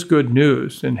this is good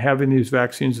news in having these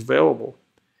vaccines available,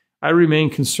 I remain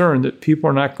concerned that people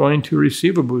are not going to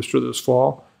receive a booster this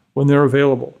fall when they're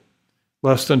available.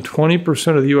 Less than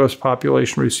 20% of the U.S.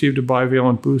 population received a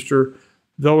bivalent booster,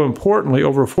 though importantly,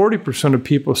 over 40% of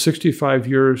people 65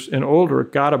 years and older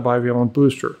got a bivalent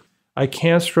booster. I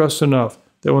can't stress enough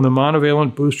that when the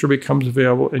monovalent booster becomes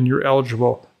available and you're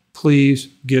eligible, please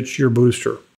get your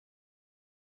booster.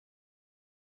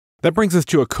 That brings us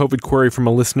to a COVID query from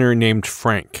a listener named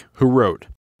Frank, who wrote,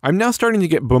 I'm now starting to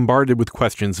get bombarded with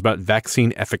questions about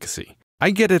vaccine efficacy. I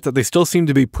get it that they still seem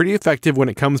to be pretty effective when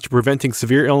it comes to preventing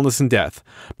severe illness and death,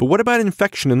 but what about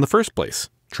infection in the first place?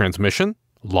 Transmission?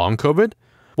 Long COVID?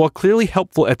 While clearly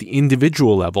helpful at the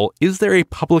individual level, is there a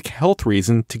public health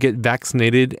reason to get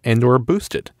vaccinated and/or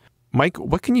boosted? Mike,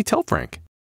 what can you tell Frank?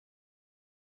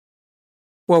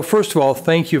 Well, first of all,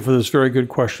 thank you for this very good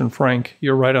question, Frank.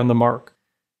 You're right on the mark.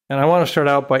 And I want to start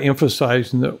out by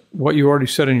emphasizing that what you already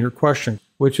said in your question,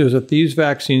 which is that these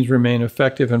vaccines remain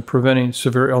effective in preventing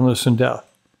severe illness and death.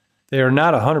 They are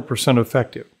not 100%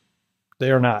 effective. They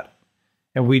are not.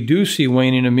 And we do see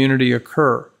waning immunity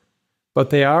occur, but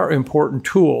they are important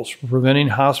tools for preventing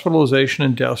hospitalization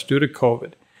and deaths due to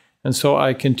COVID. And so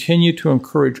I continue to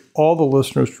encourage all the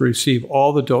listeners to receive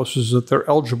all the doses that they're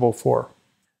eligible for.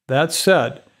 That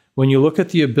said, when you look at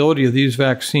the ability of these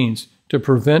vaccines to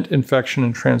prevent infection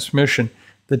and transmission,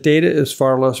 the data is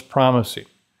far less promising.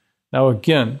 Now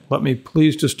again, let me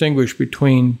please distinguish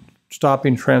between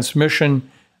stopping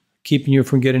transmission, keeping you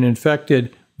from getting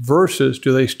infected, versus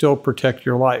do they still protect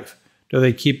your life? Do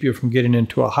they keep you from getting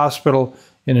into a hospital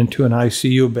and into an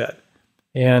ICU bed?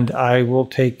 And I will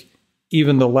take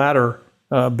even the latter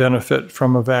benefit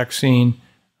from a vaccine.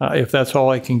 If that's all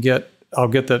I can get, I'll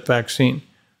get that vaccine.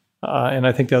 And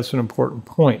I think that's an important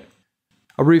point.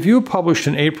 A review published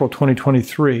in April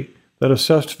 2023 that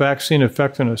assessed vaccine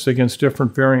effectiveness against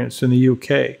different variants in the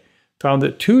UK found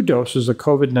that 2 doses of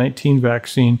COVID-19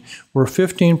 vaccine were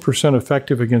 15%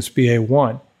 effective against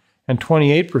BA1 and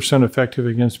 28% effective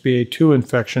against BA2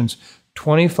 infections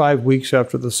 25 weeks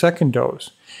after the second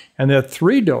dose, and that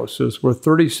 3 doses were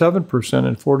 37%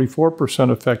 and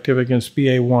 44% effective against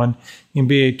BA1 and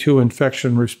BA2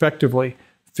 infection, respectively,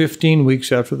 15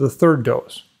 weeks after the third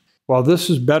dose. While this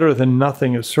is better than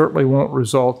nothing, it certainly won't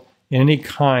result in any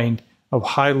kind of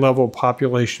high-level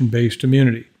population-based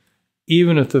immunity,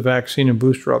 even if the vaccine and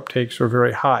booster uptakes are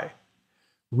very high.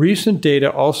 Recent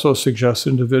data also suggests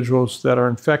individuals that are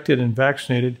infected and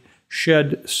vaccinated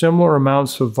shed similar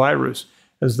amounts of virus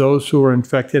as those who are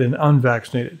infected and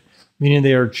unvaccinated, meaning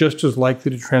they are just as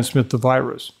likely to transmit the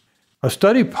virus. A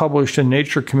study published in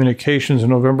Nature Communications in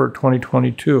November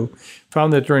 2022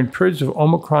 found that during periods of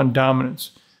Omicron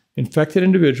dominance, infected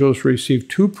individuals who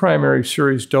received 2 primary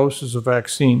series doses of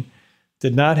vaccine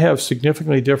did not have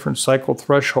significantly different cycle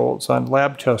thresholds on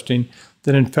lab testing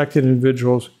than infected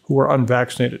individuals who were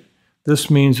unvaccinated.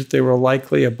 This means that they were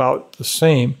likely about the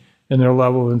same in their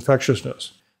level of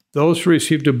infectiousness. Those who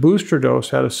received a booster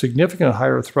dose had a significantly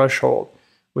higher threshold,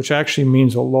 which actually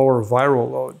means a lower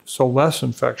viral load, so less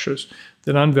infectious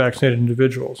than unvaccinated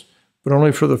individuals, but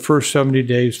only for the first 70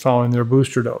 days following their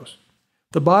booster dose.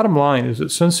 The bottom line is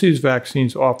that since these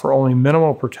vaccines offer only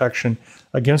minimal protection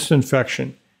against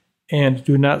infection and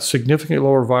do not significantly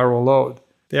lower viral load,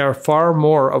 they are far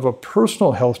more of a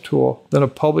personal health tool than a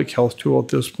public health tool at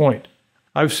this point.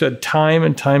 I've said time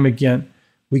and time again,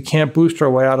 we can't boost our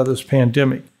way out of this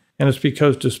pandemic, and it's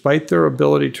because despite their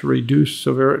ability to reduce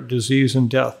severe disease and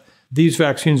death, these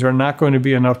vaccines are not going to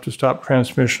be enough to stop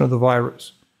transmission of the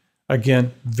virus.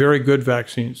 Again, very good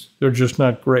vaccines. They're just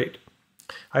not great.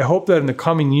 I hope that in the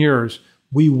coming years,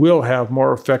 we will have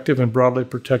more effective and broadly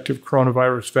protective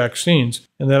coronavirus vaccines,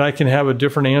 and that I can have a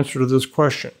different answer to this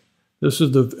question. This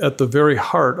is at the very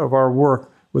heart of our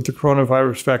work with the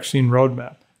coronavirus vaccine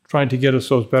roadmap, trying to get us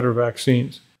those better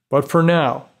vaccines. But for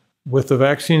now, with the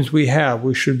vaccines we have,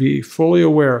 we should be fully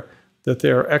aware that they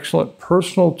are excellent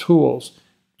personal tools,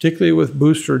 particularly with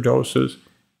booster doses,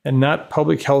 and not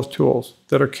public health tools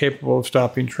that are capable of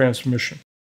stopping transmission.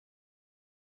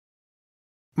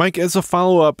 Mike, as a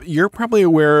follow-up, you're probably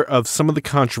aware of some of the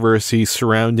controversy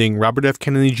surrounding Robert F.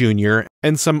 Kennedy Jr.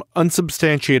 and some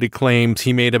unsubstantiated claims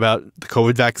he made about the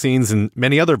COVID vaccines and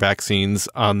many other vaccines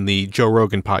on the Joe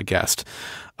Rogan podcast.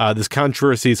 This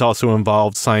controversy has also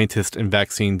involved scientist and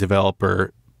vaccine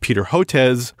developer Peter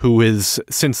Hotez, who has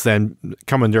since then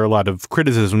come under a lot of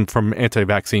criticism from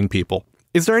anti-vaccine people.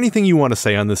 Is there anything you want to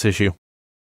say on this issue?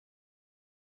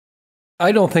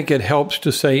 I don't think it helps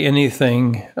to say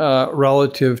anything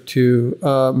relative to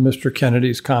Mr.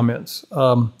 Kennedy's comments.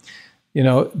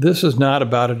 This is not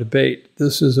about a debate.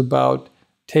 This is about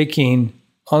taking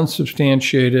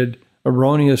unsubstantiated,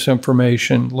 erroneous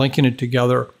information, linking it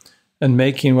together, and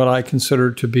making what I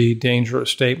consider to be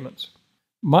dangerous statements.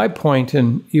 My point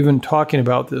in even talking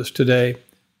about this today,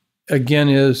 again,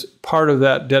 is part of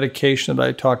that dedication that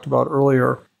I talked about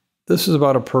earlier. This is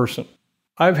about a person.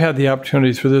 I've had the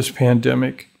opportunity through this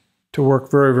pandemic to work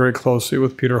very, very closely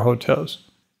with Peter Hotez.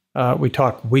 We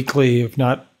talk weekly, if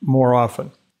not more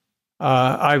often.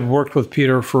 I've worked with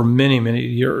Peter for many, many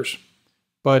years,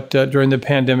 but during the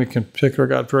pandemic in particular,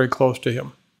 got very close to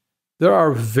him. There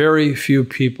are very few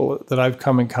people that I've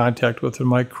come in contact with in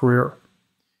my career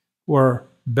who are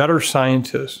better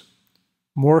scientists,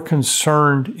 more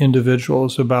concerned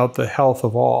individuals about the health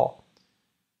of all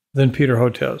than Peter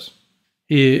Hotez.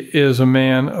 He is a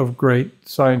man of great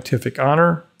scientific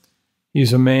honor.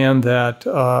 He's a man that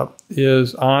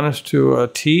is honest to a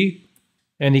T,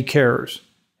 and he cares.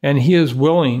 And he is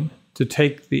willing to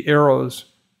take the arrows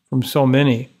from so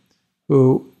many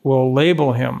who will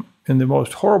label him in the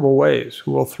most horrible ways,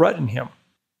 who will threaten him.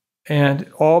 And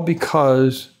all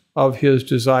because of his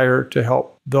desire to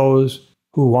help those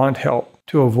who want help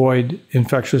to avoid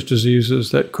infectious diseases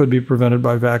that could be prevented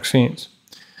by vaccines.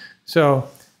 So,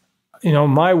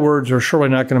 my words are surely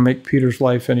not going to make Peter's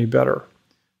life any better.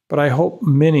 But I hope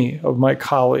many of my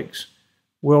colleagues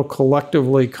will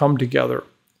collectively come together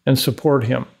and support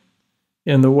him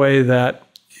in the way that,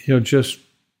 just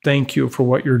thank you for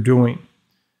what you're doing.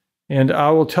 And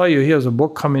I will tell you, he has a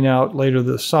book coming out later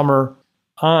this summer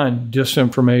on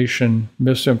disinformation,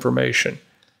 misinformation.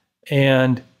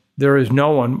 And there is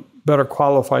no one better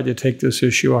qualified to take this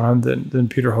issue on than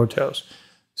Peter Hotez.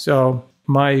 So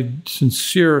my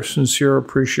sincere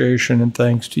appreciation and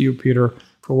thanks to you, Peter,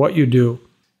 for what you do.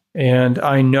 And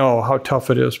I know how tough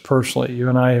it is personally. You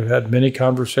and I have had many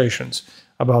conversations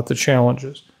about the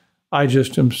challenges. I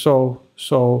just am so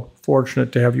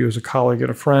fortunate to have you as a colleague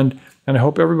and a friend. And I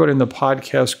hope everybody in the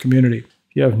podcast community,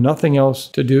 if you have nothing else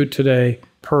to do today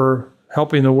per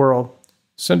helping the world,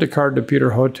 send a card to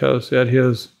Peter Hotez at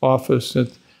his office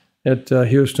at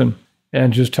Houston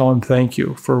and just tell him thank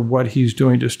you for what he's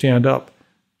doing to stand up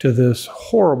to this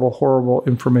horrible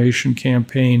information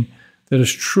campaign that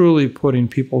is truly putting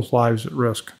people's lives at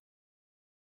risk.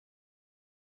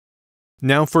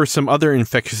 Now for some other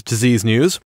infectious disease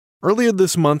news. Earlier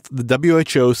this month, the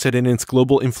WHO said in its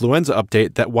global influenza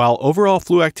update that while overall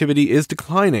flu activity is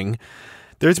declining,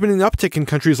 there's been an uptick in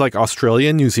countries like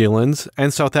Australia, New Zealand,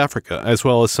 and South Africa, as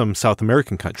well as some South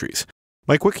American countries.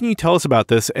 Mike, what can you tell us about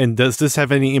this, and does this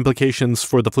have any implications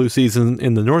for the flu season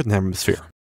in the Northern Hemisphere?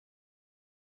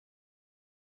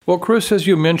 Well, Chris, as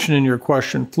you mentioned in your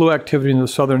question, flu activity in the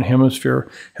Southern Hemisphere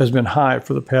has been high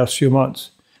for the past few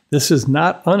months. This is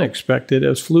not unexpected,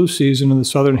 as flu season in the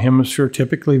Southern Hemisphere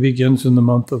typically begins in the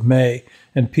month of May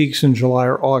and peaks in July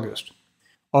or August.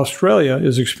 Australia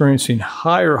is experiencing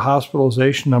higher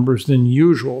hospitalization numbers than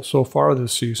usual so far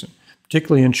this season,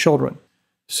 particularly in children.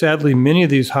 Sadly, many of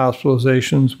these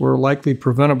hospitalizations were likely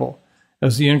preventable,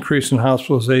 as the increase in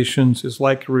hospitalizations is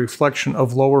likely a reflection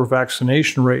of lower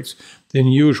vaccination rates than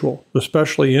usual,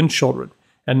 especially in children,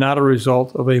 and not a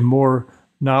result of a more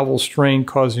novel strain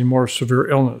causing more severe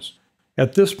illness.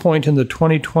 At this point in the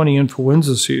 2020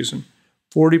 influenza season,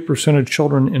 40% of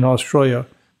children in Australia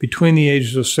between the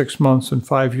ages of 6 months and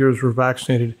 5 years were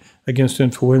vaccinated against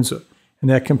influenza, and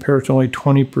that compares to only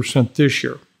 20% this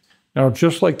year. Now,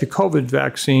 just like the COVID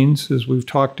vaccines, as we've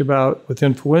talked about with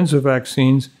influenza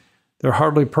vaccines, they're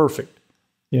hardly perfect.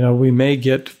 We may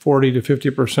get 40 to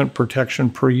 50% protection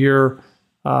per year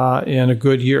in a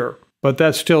good year. But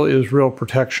that still is real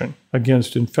protection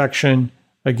against infection,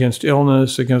 against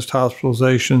illness, against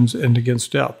hospitalizations, and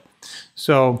against death.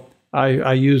 So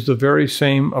I use the very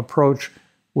same approach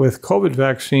with COVID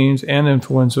vaccines and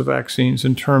influenza vaccines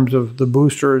in terms of the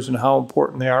boosters and how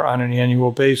important they are on an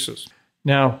annual basis.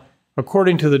 Now,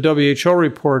 according to the WHO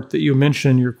report that you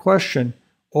mentioned in your question,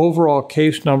 overall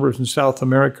case numbers in South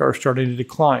America are starting to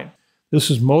decline. This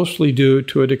is mostly due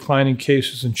to a decline in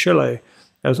cases in Chile,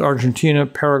 as Argentina,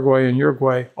 Paraguay, and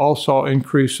Uruguay all saw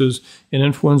increases in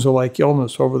influenza-like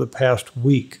illness over the past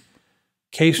week.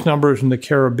 Case numbers in the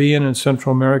Caribbean and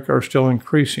Central America are still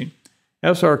increasing,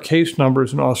 as are case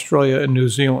numbers in Australia and New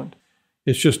Zealand.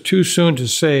 It's just too soon to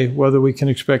say whether we can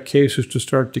expect cases to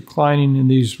start declining in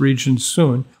these regions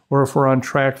soon, or if we're on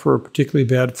track for a particularly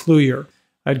bad flu year.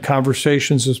 I had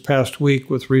conversations this past week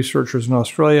with researchers in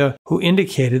Australia who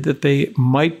indicated that they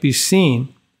might be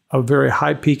seeing a very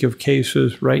high peak of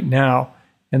cases right now,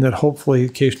 and that hopefully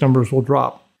case numbers will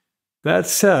drop. That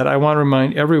said, I want to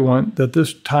remind everyone that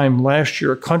this time last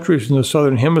year, countries in the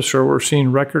Southern Hemisphere were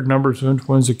seeing record numbers of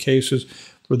influenza cases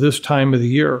for this time of the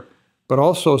year, but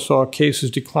also saw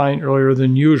cases decline earlier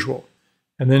than usual.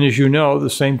 And then, as you know, the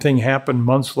same thing happened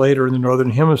months later in the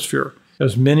Northern Hemisphere,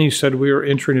 as many said we were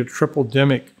entering a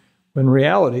triple-demic, when in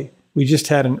reality, we just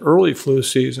had an early flu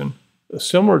season,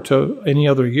 similar to any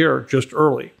other year, just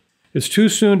early. It's too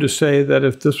soon to say that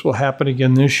if this will happen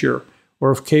again this year, or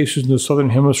if cases in the Southern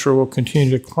Hemisphere will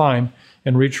continue to climb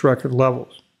and reach record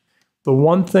levels. The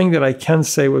one thing that I can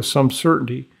say with some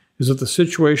certainty is that the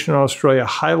situation in Australia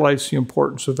highlights the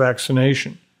importance of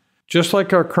vaccination. Just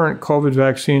like our current COVID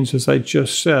vaccines, as I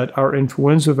just said, our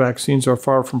influenza vaccines are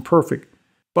far from perfect,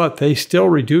 but they still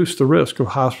reduce the risk of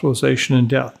hospitalization and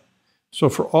death. So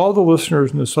for all the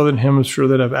listeners in the Southern Hemisphere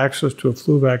that have access to a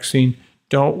flu vaccine,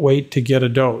 don't wait to get a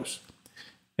dose.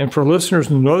 And for listeners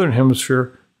in the Northern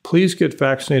Hemisphere, please get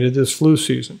vaccinated this flu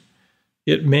season.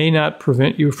 It may not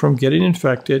prevent you from getting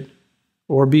infected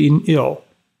or being ill,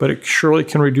 but it surely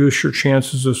can reduce your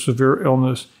chances of severe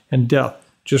illness and death,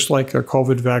 just like our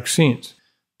COVID vaccines.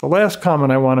 The last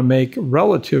comment I want to make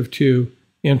relative to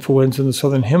influenza in the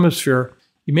Southern Hemisphere,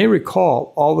 you may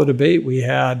recall all the debate we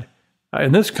had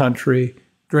in this country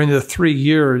during the 3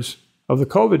 years of the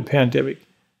COVID pandemic.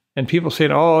 And people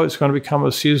saying, oh, it's going to become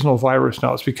a seasonal virus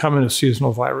now. It's becoming a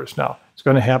seasonal virus now. It's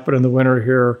going to happen in the winter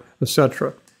here,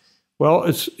 etc. Well,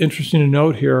 it's interesting to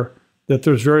note here that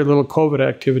there's very little COVID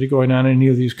activity going on in any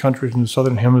of these countries in the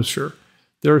Southern Hemisphere.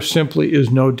 There simply is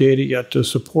no data yet to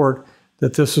support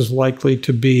that this is likely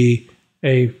to be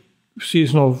a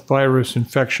seasonal virus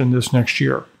infection this next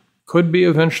year. Could be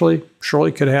eventually,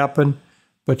 surely could happen,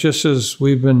 but just as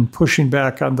we've been pushing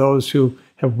back on those who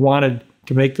have wanted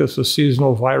to make this a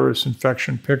seasonal virus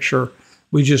infection picture,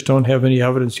 we just don't have any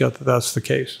evidence yet that that's the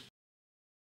case.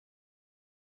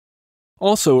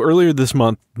 Also, earlier this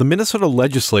month, the Minnesota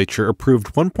legislature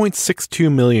approved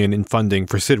 $1.62 million in funding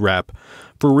for CIDRAP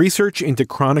for research into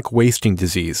chronic wasting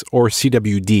disease, or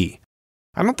CWD.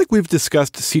 I don't think we've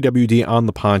discussed CWD on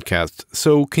the podcast,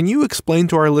 so can you explain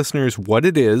to our listeners what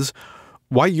it is,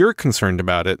 why you're concerned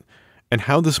about it, and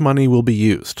how this money will be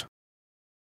used?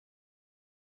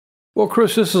 Well,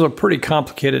 Chris, this is a pretty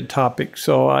complicated topic,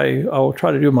 so I will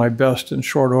try to do my best in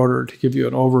short order to give you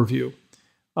an overview.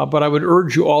 But I would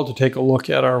urge you all to take a look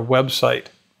at our website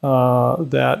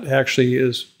that actually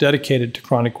is dedicated to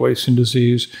chronic wasting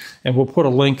disease, and we'll put a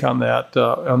link on that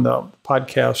on the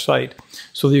podcast site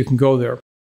so that you can go there.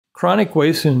 Chronic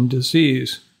wasting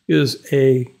disease is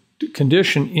a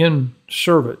condition in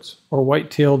cervids, or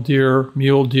white-tailed deer,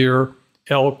 mule deer,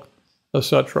 elk,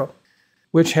 etc.,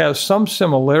 which has some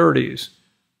similarities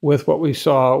with what we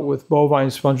saw with bovine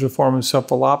spongiform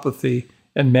encephalopathy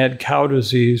and mad cow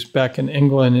disease back in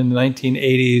England in the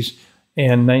 1980s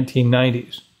and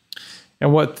 1990s.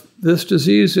 And what this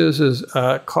disease is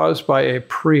caused by a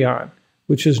prion,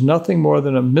 which is nothing more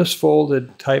than a misfolded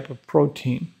type of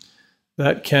protein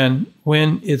that can,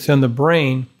 when it's in the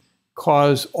brain,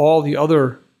 cause all the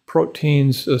other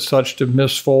proteins as such to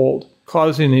misfold,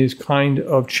 causing these kind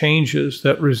of changes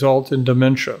that result in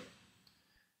dementia.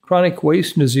 Chronic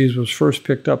wasting disease was first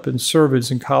picked up in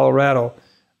cervids in Colorado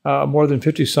more than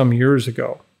 50-some years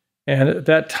ago. And at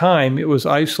that time, it was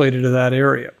isolated to that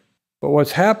area. But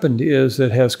what's happened is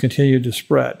it has continued to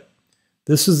spread.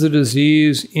 This is a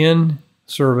disease in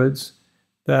cervids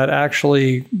that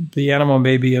actually the animal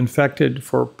may be infected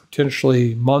for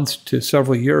potentially months to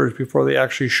several years before they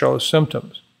actually show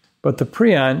symptoms. But the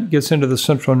prion gets into the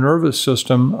central nervous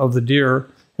system of the deer,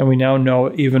 and we now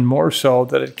know even more so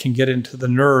that it can get into the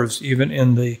nerves, even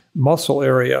in the muscle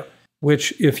area,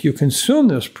 which if you consume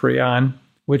this prion,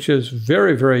 which is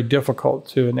very, very difficult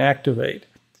to inactivate,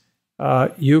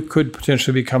 you could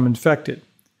potentially become infected.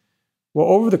 Well,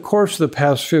 over the course of the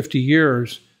past 50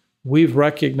 years, we've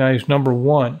recognized, number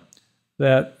one,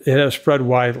 that it has spread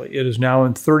widely. It is now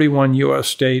in 31 U.S.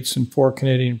 states and 4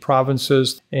 Canadian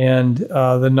provinces, and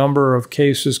the number of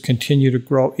cases continue to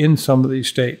grow in some of these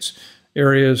states.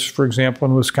 Areas, for example,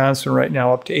 in Wisconsin right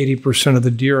now, up to 80% of the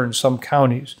deer in some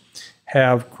counties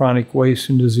have chronic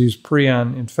wasting disease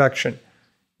prion infection.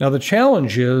 Now, the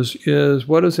challenge is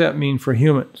what does that mean for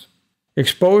humans?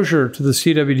 Exposure to the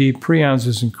CWD prions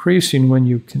is increasing when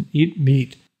you can eat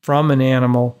meat from an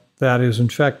animal that is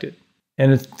infected.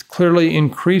 And it's clearly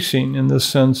increasing in the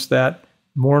sense that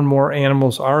more and more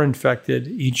animals are infected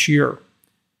each year.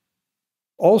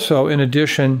 Also, in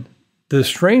addition, the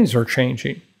strains are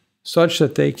changing such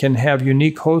that they can have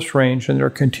unique host range, and they're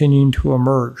continuing to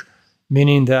emerge,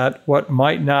 meaning that what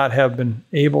might not have been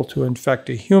able to infect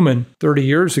a human 30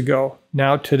 years ago,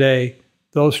 now today,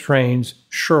 those strains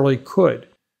surely could.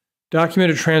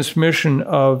 Documented transmission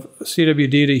of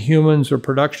CWD to humans or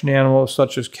production animals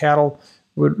such as cattle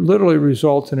would literally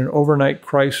result in an overnight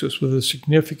crisis with a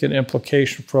significant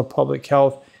implication for public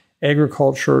health,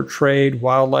 agriculture, trade,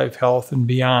 wildlife health, and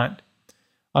beyond.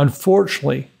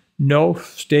 Unfortunately, no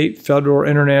state, federal, or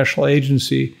international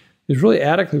agency is really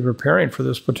adequately preparing for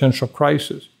this potential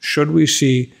crisis, should we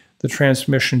see the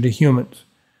transmission to humans.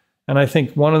 And I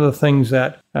think one of the things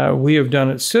that we have done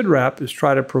at CIDRAP is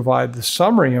try to provide the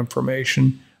summary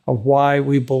information of why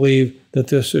we believe that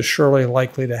this is surely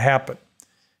likely to happen.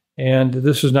 And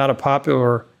this is not a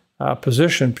popular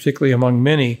position, particularly among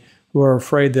many who are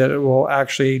afraid that it will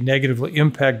actually negatively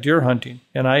impact deer hunting.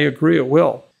 And I agree it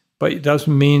will. But it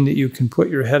doesn't mean that you can put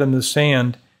your head in the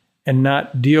sand and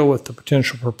not deal with the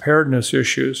potential preparedness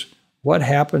issues. What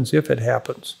happens if it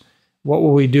happens? What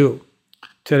will we do?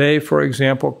 Today, for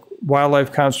example,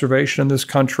 wildlife conservation in this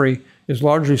country is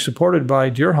largely supported by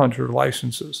deer hunter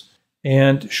licenses.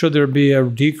 And should there be a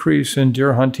decrease in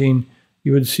deer hunting,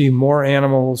 you would see more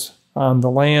animals on the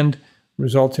land,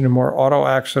 resulting in more auto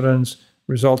accidents,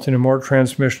 resulting in more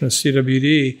transmission of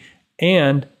CWD,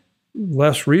 and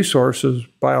less resources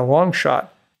by a long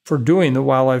shot for doing the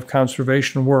wildlife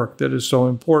conservation work that is so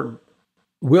important.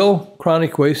 Will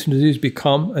chronic wasting disease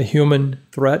become a human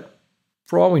threat?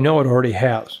 For all we know, it already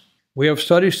has. We have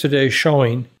studies today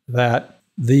showing that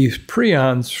these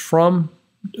prions from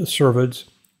cervids,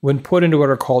 when put into what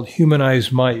are called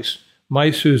humanized mice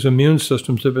whose immune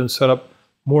systems have been set up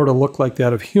more to look like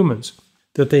that of humans,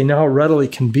 that they now readily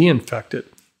can be infected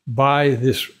by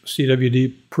this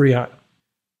CWD prion.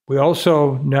 We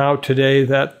also know today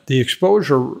that the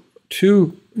exposure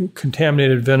to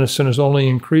contaminated venison is only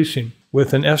increasing,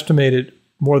 with an estimated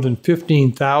more than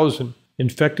 15,000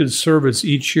 infected cervids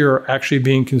each year actually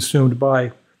being consumed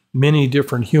by many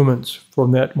different humans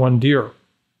from that one deer.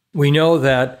 We know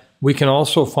that we can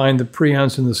also find the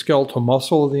prions in the skeletal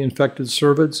muscle of the infected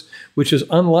cervids, which is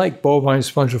unlike bovine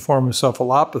spongiform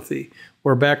encephalopathy,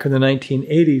 where back in the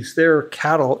 1980s, their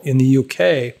cattle in the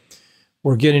UK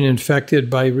were getting infected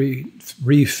by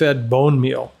refed bone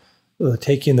meal,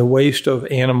 taking the waste of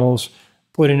animals,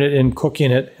 putting it in,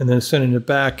 cooking it, and then sending it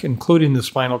back, including the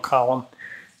spinal column.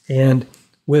 And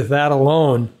with that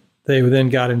alone, they then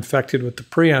got infected with the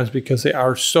prions because they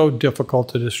are so difficult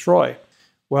to destroy.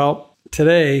 Well,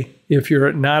 today, if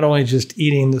you're not only just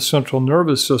eating the central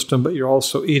nervous system, but you're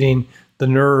also eating the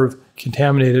nerve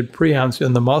contaminated prions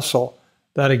in the muscle,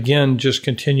 that again just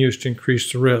continues to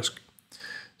increase the risk.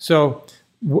 So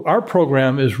our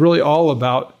program is really all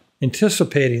about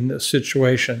anticipating this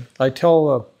situation. I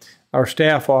tell our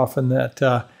staff often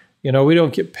that, we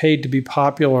don't get paid to be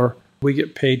popular, we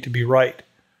get paid to be right.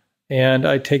 And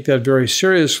I take that very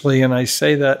seriously, and I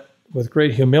say that with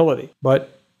great humility.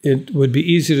 But it would be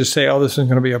easy to say, oh, this isn't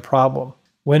going to be a problem,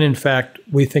 when in fact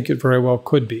we think it very well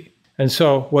could be. And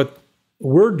so what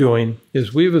we're doing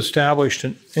is we've established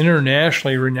an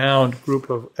internationally renowned group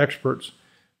of experts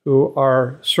who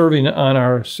are serving on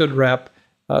our CIDRAP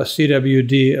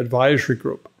CWD advisory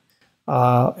group.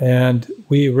 And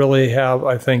we really have,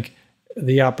 I think,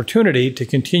 the opportunity to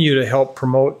continue to help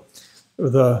promote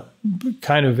the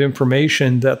kind of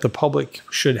information that the public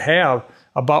should have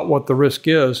about what the risk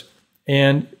is.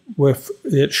 And if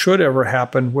it should ever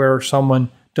happen where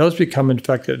someone does become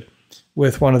infected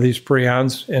with one of these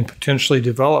prions and potentially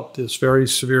develop this very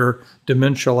severe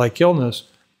dementia-like illness,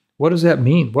 what does that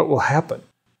mean? What will happen?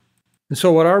 And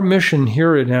so what our mission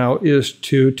here now is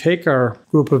to take our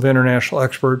group of international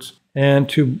experts and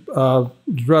to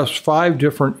address 5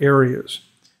 different areas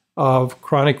of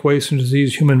chronic wasting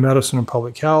disease, human medicine and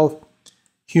public health,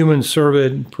 human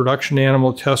cervid production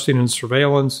animal testing and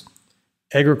surveillance,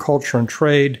 agriculture and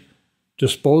trade,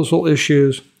 disposal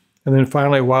issues, and then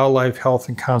finally wildlife health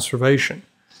and conservation.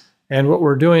 And what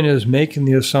we're doing is making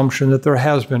the assumption that there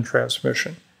has been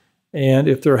transmission. And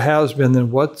if there has been,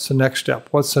 then what's the next step?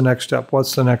 What's the next step?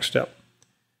 What's the next step?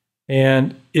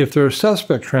 And if there's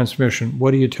suspect transmission,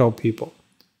 what do you tell people?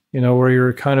 Where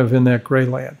you're kind of in that gray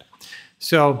land.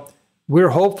 So we're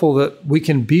hopeful that we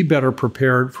can be better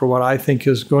prepared for what I think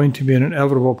is going to be an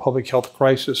inevitable public health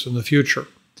crisis in the future.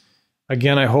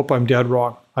 Again, I hope I'm dead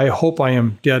wrong. I hope I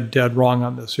am dead wrong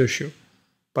on this issue.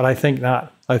 But I think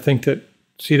not. I think that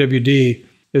CWD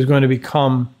is going to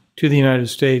become, to the United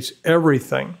States,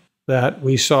 everything that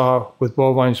we saw with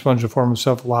bovine spongiform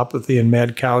encephalopathy and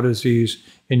mad cow disease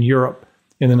in Europe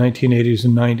in the 1980s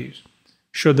and 90s.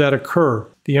 Should that occur,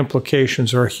 the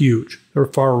implications are huge. They're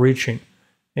far-reaching.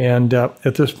 And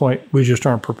at this point, we just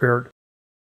aren't prepared.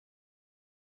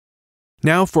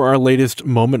 Now for our latest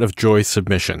Moment of Joy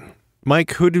submission.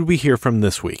 Mike, who did we hear from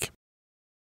this week?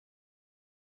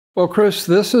 Well, Chris,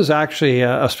 this is actually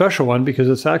a special one because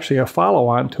it's actually a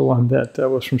follow-on to one that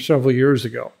was from several years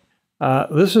ago.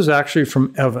 This is actually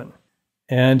from Evan,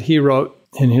 and he wrote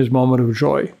in his Moment of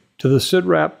Joy, to the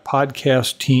CIDRAP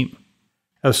podcast team.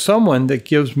 As someone that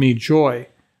gives me joy,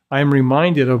 I am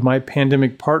reminded of my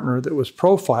pandemic partner that was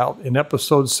profiled in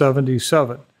episode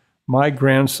 77, my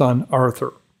grandson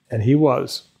Arthur, and he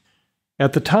was.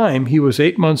 At the time, he was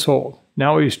 8 months old.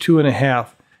 Now he's 2.5,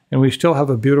 and we still have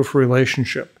a beautiful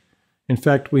relationship. In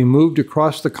fact, we moved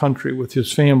across the country with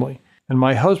his family and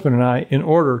my husband and I in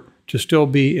order to still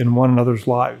be in one another's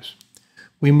lives.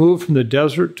 We moved from the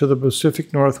desert to the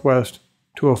Pacific Northwest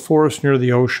to a forest near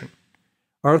the ocean.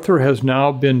 Arthur has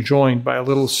now been joined by a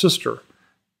little sister,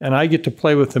 and I get to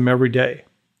play with him every day.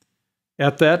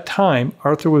 At that time,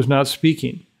 Arthur was not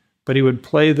speaking, but he would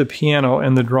play the piano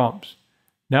and the drums.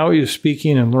 Now he is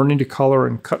speaking and learning to color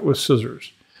and cut with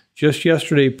scissors. Just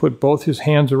yesterday, he put both his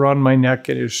hands around my neck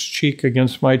and his cheek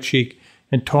against my cheek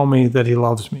and told me that he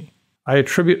loves me. I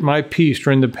attribute my peace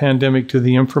during the pandemic to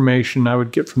the information I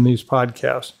would get from these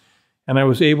podcasts, and I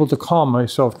was able to calm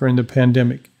myself during the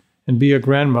pandemic and be a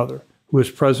grandmother who is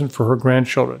present for her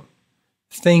grandchildren.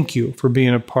 Thank you for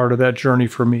being a part of that journey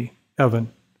for me,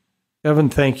 Evan. Evan,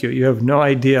 thank you. You have no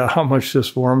idea how much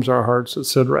this warms our hearts at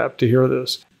CIDRAP to hear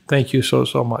this. Thank you so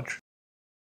much.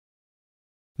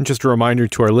 And just a reminder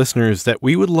to our listeners that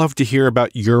we would love to hear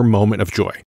about your moment of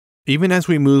joy. Even as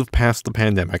we move past the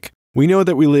pandemic, we know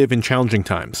that we live in challenging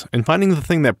times, and finding the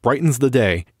thing that brightens the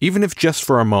day, even if just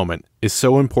for a moment, is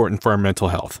so important for our mental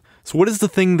health. So what is the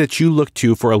thing that you look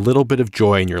to for a little bit of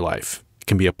joy in your life? It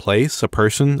can be a place, a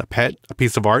person, a pet, a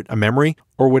piece of art, a memory,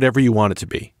 or whatever you want it to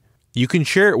be. You can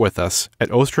share it with us at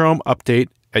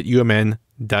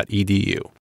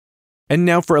osterholmupdate@umn.edu. And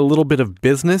now for a little bit of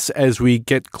business as we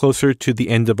get closer to the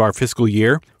end of our fiscal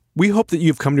year. We hope that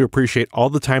you've come to appreciate all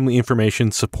the timely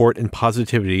information, support, and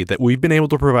positivity that we've been able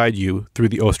to provide you through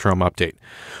the Osterholm Update.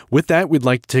 With that, we'd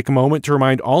like to take a moment to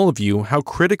remind all of you how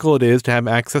critical it is to have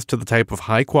access to the type of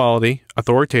high-quality,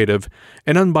 authoritative,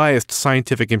 and unbiased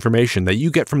scientific information that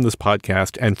you get from this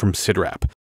podcast and from CIDRAP.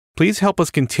 Please help us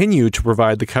continue to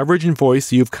provide the coverage and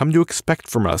voice you've come to expect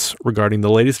from us regarding the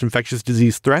latest infectious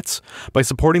disease threats by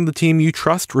supporting the team you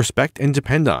trust, respect, and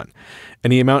depend on.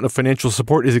 Any amount of financial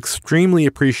support is extremely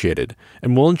appreciated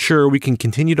and will ensure we can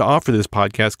continue to offer this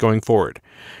podcast going forward.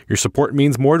 Your support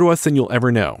means more to us than you'll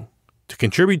ever know. To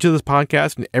contribute to this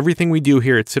podcast and everything we do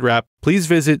here at CIDRAP, please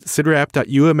visit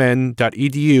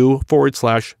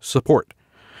cidrap.umn.edu/support.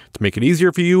 To make it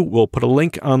easier for you, we'll put a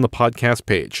link on the podcast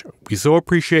page. We so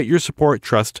appreciate your support,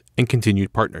 trust, and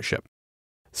continued partnership.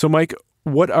 So, Mike,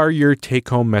 what are your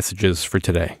take-home messages for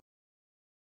today?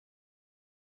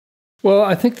 Well,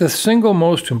 I think the single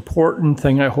most important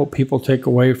thing I hope people take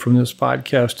away from this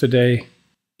podcast today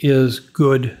is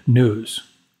good news.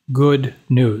 Good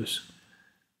news.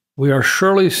 We are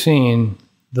surely seeing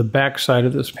the backside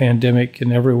of this pandemic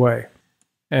in every way.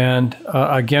 And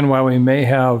again, while we may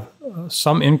have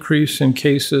some increase in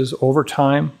cases over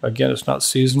time, again, it's not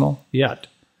seasonal yet.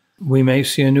 We may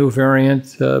see a new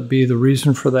variant be the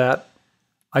reason for that.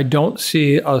 I don't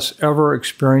see us ever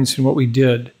experiencing what we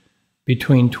did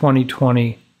between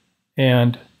 2020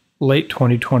 and late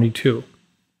 2022.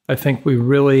 I think we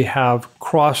really have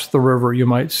crossed the river, you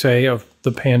might say, of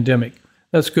the pandemic.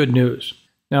 That's good news.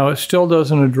 Now, it still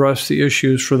doesn't address the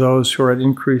issues for those who are at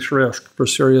increased risk for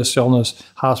serious illness,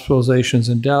 hospitalizations,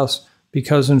 and deaths,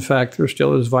 because, in fact, there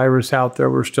still is virus out there.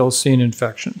 We're still seeing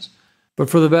infections. But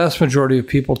for the vast majority of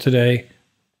people today,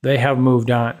 they have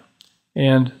moved on,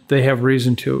 and they have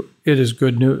reason to. It is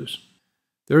good news.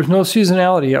 There's no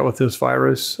seasonality yet with this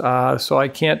virus, so I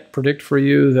can't predict for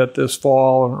you that this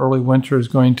fall and early winter is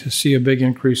going to see a big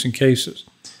increase in cases.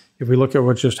 If we look at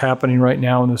what's just happening right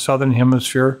now in the Southern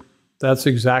Hemisphere, that's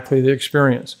exactly the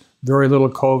experience. Very little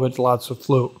COVID, lots of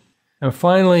flu. And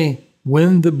finally,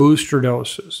 when the booster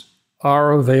doses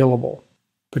are available,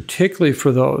 particularly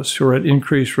for those who are at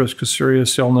increased risk of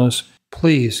serious illness,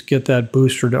 please get that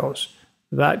booster dose.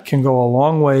 That can go a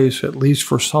long ways, at least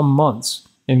for some months,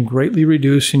 in greatly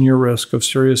reducing your risk of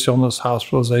serious illness,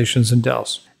 hospitalizations, and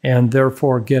deaths. And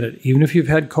therefore, get it. Even if you've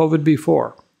had COVID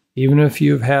before, even if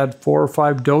you've had 4 or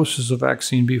 5 doses of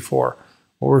vaccine before,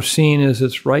 what we're seeing is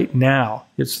it's right now.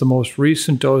 It's the most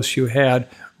recent dose you had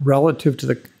relative to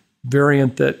the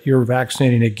variant that you're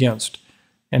vaccinating against.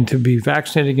 And to be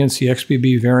vaccinated against the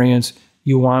XBB variants,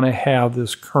 you want to have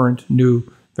this current new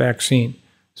vaccine.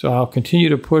 So I'll continue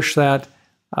to push that.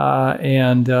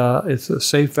 And it's a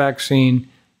safe vaccine.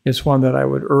 It's one that I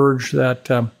would urge that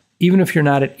even if you're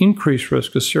not at increased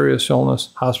risk of serious illness,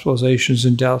 hospitalizations,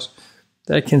 and deaths,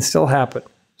 that can still happen.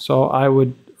 So I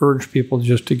would urge people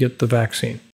just to get the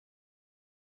vaccine.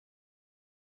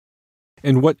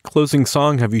 And what closing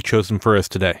song have you chosen for us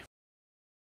today?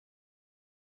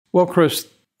 Well, Chris,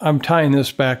 I'm tying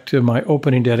this back to my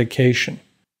opening dedication.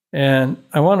 And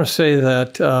I want to say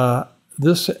that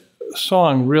this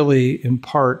song really, in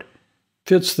part,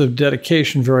 fits the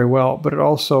dedication very well, but it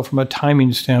also, from a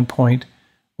timing standpoint,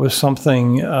 was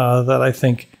something that I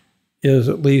think is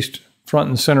at least front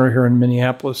and center here in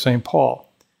Minneapolis, St. Paul.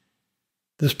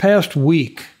 This past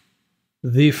week,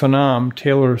 the phenom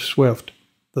Taylor Swift,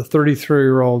 the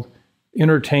 33-year-old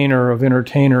entertainer of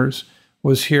entertainers,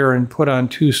 was here and put on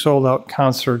 2 sold-out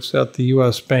concerts at the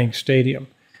U.S. Bank Stadium,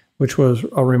 which was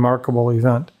a remarkable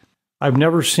event. I've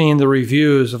never seen the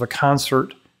reviews of a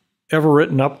concert ever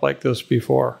written up like this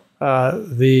before.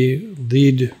 The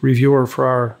lead reviewer for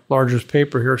our largest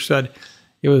paper here said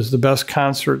it was the best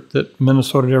concert that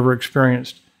Minnesota had ever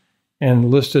experienced, and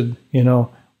listed,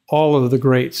 all of the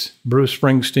greats, Bruce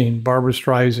Springsteen, Barbra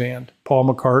Streisand, Paul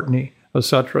McCartney,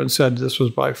 etc., and said this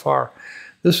was by far.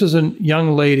 This is a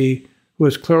young lady who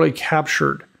has clearly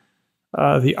captured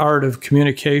the art of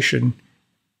communication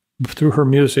through her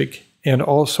music, and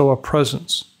also a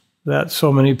presence that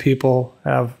so many people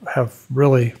have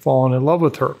really fallen in love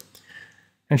with her.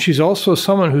 And she's also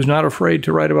someone who's not afraid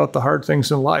to write about the hard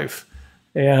things in life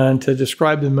and to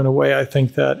describe them in a way I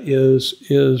think that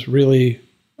is really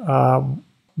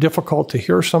difficult to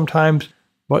hear sometimes,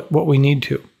 but what we need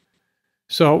to.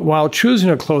 So while choosing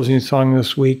a closing song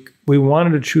this week, we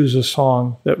wanted to choose a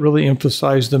song that really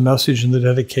emphasized the message and the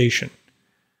dedication.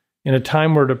 In a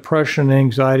time where depression and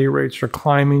anxiety rates are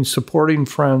climbing, supporting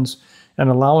friends and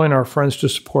allowing our friends to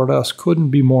support us couldn't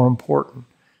be more important.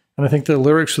 And I think the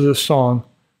lyrics of this song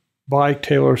by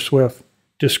Taylor Swift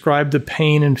describe the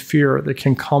pain and fear that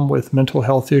can come with mental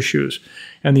health issues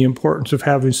and the importance of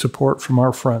having support from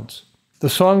our friends. The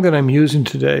song that I'm using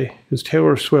today is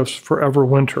Taylor Swift's Forever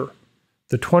Winter,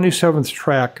 the 27th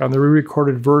track on the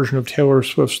re-recorded version of Taylor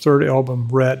Swift's third album,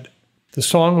 Red. The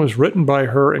song was written by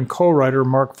her and co-writer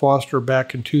Mark Foster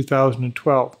back in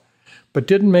 2012, but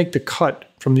didn't make the cut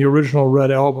from the original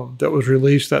Red album that was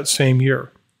released that same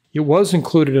year. It was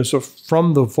included as a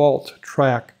From the Vault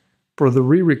track for the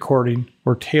re-recording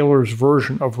or Taylor's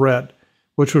version of Red,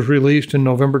 which was released in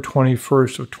November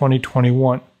 21st of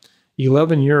 2021,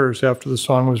 11 years after the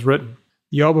song was written.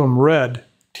 The album Red,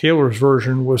 Taylor's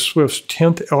version, was Swift's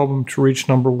 10th album to reach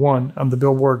 #1 on the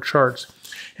Billboard charts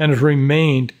and has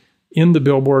remained in the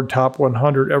Billboard Top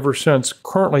 100 ever since,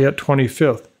 currently at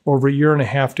 25th, over a year and a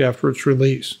half after its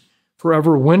release.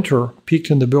 Forever Winter peaked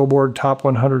in the Billboard Top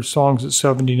 100 songs at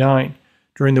 79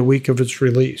 during the week of its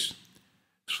release.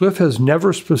 Swift has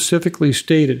never specifically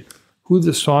stated who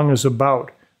the song is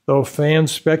about, though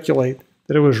fans speculate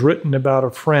that it was written about a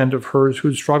friend of hers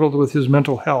who struggled with his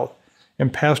mental health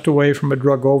and passed away from a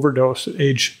drug overdose at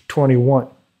age 21.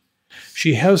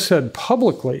 She has said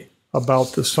publicly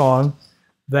about the song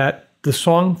that the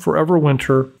song Forever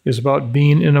Winter is about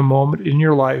being in a moment in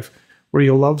your life where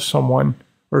you love someone,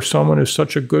 or someone is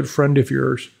such a good friend of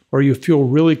yours, or you feel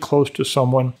really close to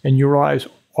someone and you realize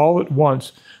all at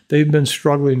once they've been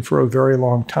struggling for a very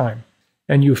long time,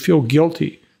 and you feel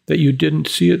guilty that you didn't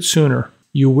see it sooner.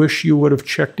 You wish you would have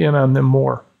checked in on them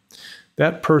more.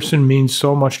 That person means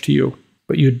so much to you,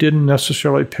 but you didn't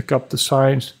necessarily pick up the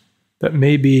signs that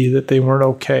may be that they weren't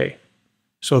okay.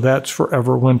 So that's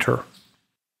Forever Winter.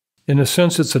 In a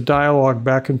sense, it's a dialogue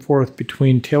back and forth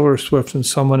between Taylor Swift and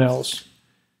someone else.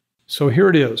 So here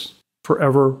it is,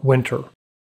 Forever Winter.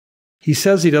 He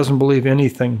says he doesn't believe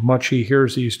anything much he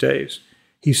hears these days.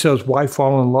 He says, why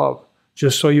fall in love?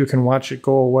 Just so you can watch it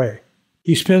go away.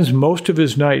 He spends most of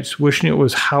his nights wishing it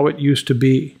was how it used to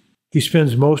be. He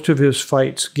spends most of his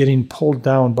fights getting pulled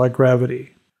down by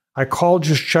gravity. I called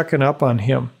just checking up on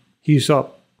him. He's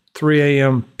up, 3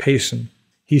 a.m. pacing.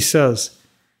 He says,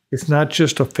 it's not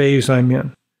just a phase I'm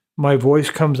in. My voice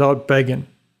comes out begging.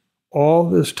 All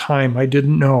this time I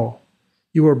didn't know.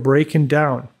 You were breaking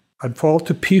down. I'd fall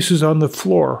to pieces on the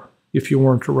floor if you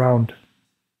weren't around.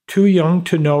 Too young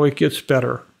to know it gets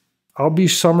better. I'll be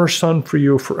summer sun for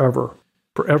you forever.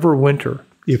 Forever winter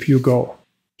if you go.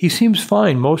 He seems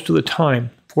fine most of the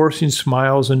time, forcing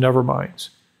smiles and never-minds.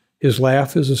 His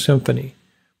laugh is a symphony.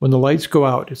 When the lights go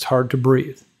out, it's hard to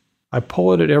breathe. I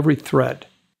pull it at every thread.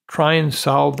 Try and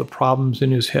solve the problems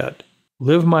in his head.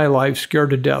 Live my life scared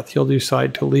to death, he'll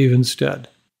decide to leave instead.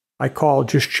 I call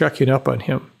just checking up on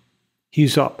him.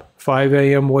 He's up, 5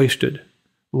 a.m. wasted.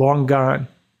 Long gone.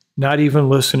 Not even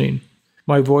listening.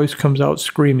 My voice comes out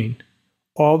screaming.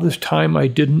 All this time I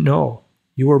didn't know.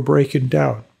 You were breaking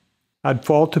down. I'd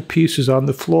fall to pieces on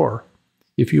the floor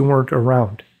if you weren't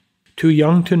around. Too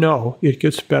young to know it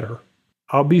gets better.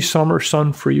 I'll be summer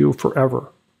sun for you forever.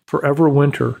 Forever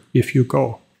winter if you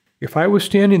go. If I was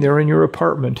standing there in your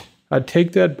apartment, I'd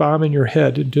take that bomb in your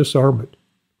head and disarm it.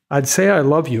 I'd say I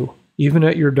love you, even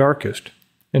at your darkest.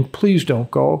 And please don't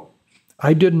go.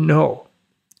 I didn't know.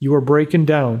 You were breaking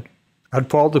down. I'd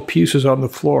fall to pieces on the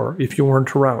floor if you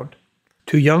weren't around.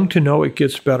 Too young to know it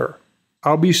gets better.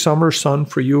 I'll be summer sun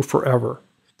for you forever.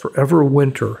 Forever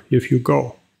winter if you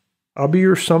go. I'll be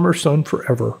your summer sun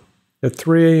forever. At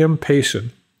 3 a.m.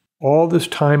 pacing. All this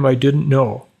time I didn't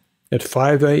know. At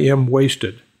 5 a.m.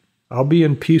 wasted. I'll be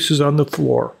in pieces on the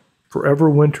floor Forever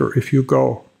winter if you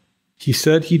go. He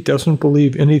said he doesn't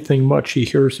believe anything much he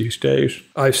hears these days.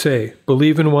 I say,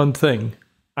 believe in one thing.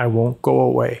 I won't go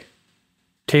away.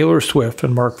 Taylor Swift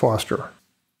and Mark Foster.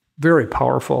 Very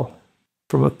powerful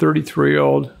from a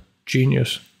 33-year-old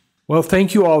genius. Well,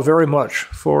 thank you all very much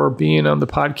for being on the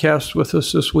podcast with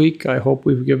us this week. I hope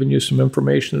we've given you some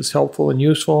information that's helpful and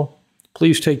useful.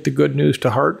 Please take the good news to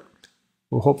heart.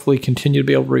 We'll hopefully continue to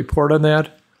be able to report on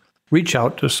that. Reach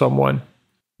out to someone.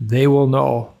 They will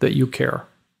know that you care.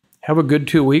 Have a good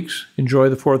 2 weeks. Enjoy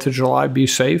the 4th of July. Be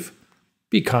safe.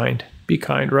 Be kind. Be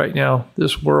kind right now.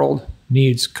 This world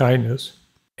needs kindness.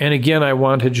 And again, I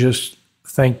want to just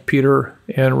thank Peter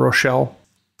and Rochelle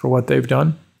for what they've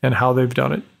done and how they've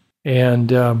done it.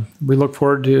 And we look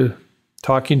forward to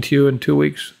talking to you in 2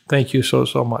 weeks. Thank you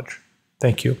so much.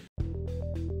 Thank you.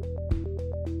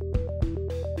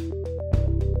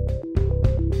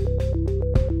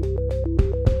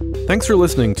 Thanks for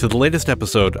listening to the latest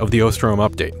episode of the Osterholm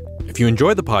Update. If you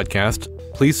enjoyed the podcast,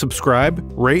 please subscribe,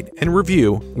 rate, and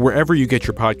review wherever you get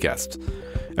your podcasts.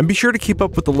 And be sure to keep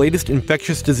up with the latest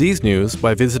infectious disease news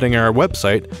by visiting our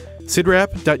website,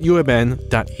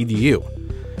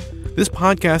 cidrap.umn.edu. This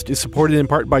podcast is supported in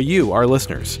part by you, our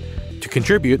listeners. To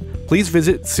contribute, please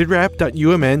visit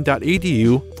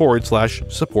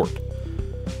cidrap.umn.edu/support.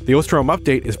 The Osterholm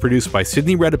Update is produced by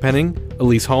Sydney Redepenning,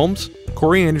 Elise Holmes,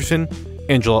 Corey Anderson,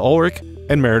 Angela Ulrich,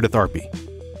 and Meredith Arpey.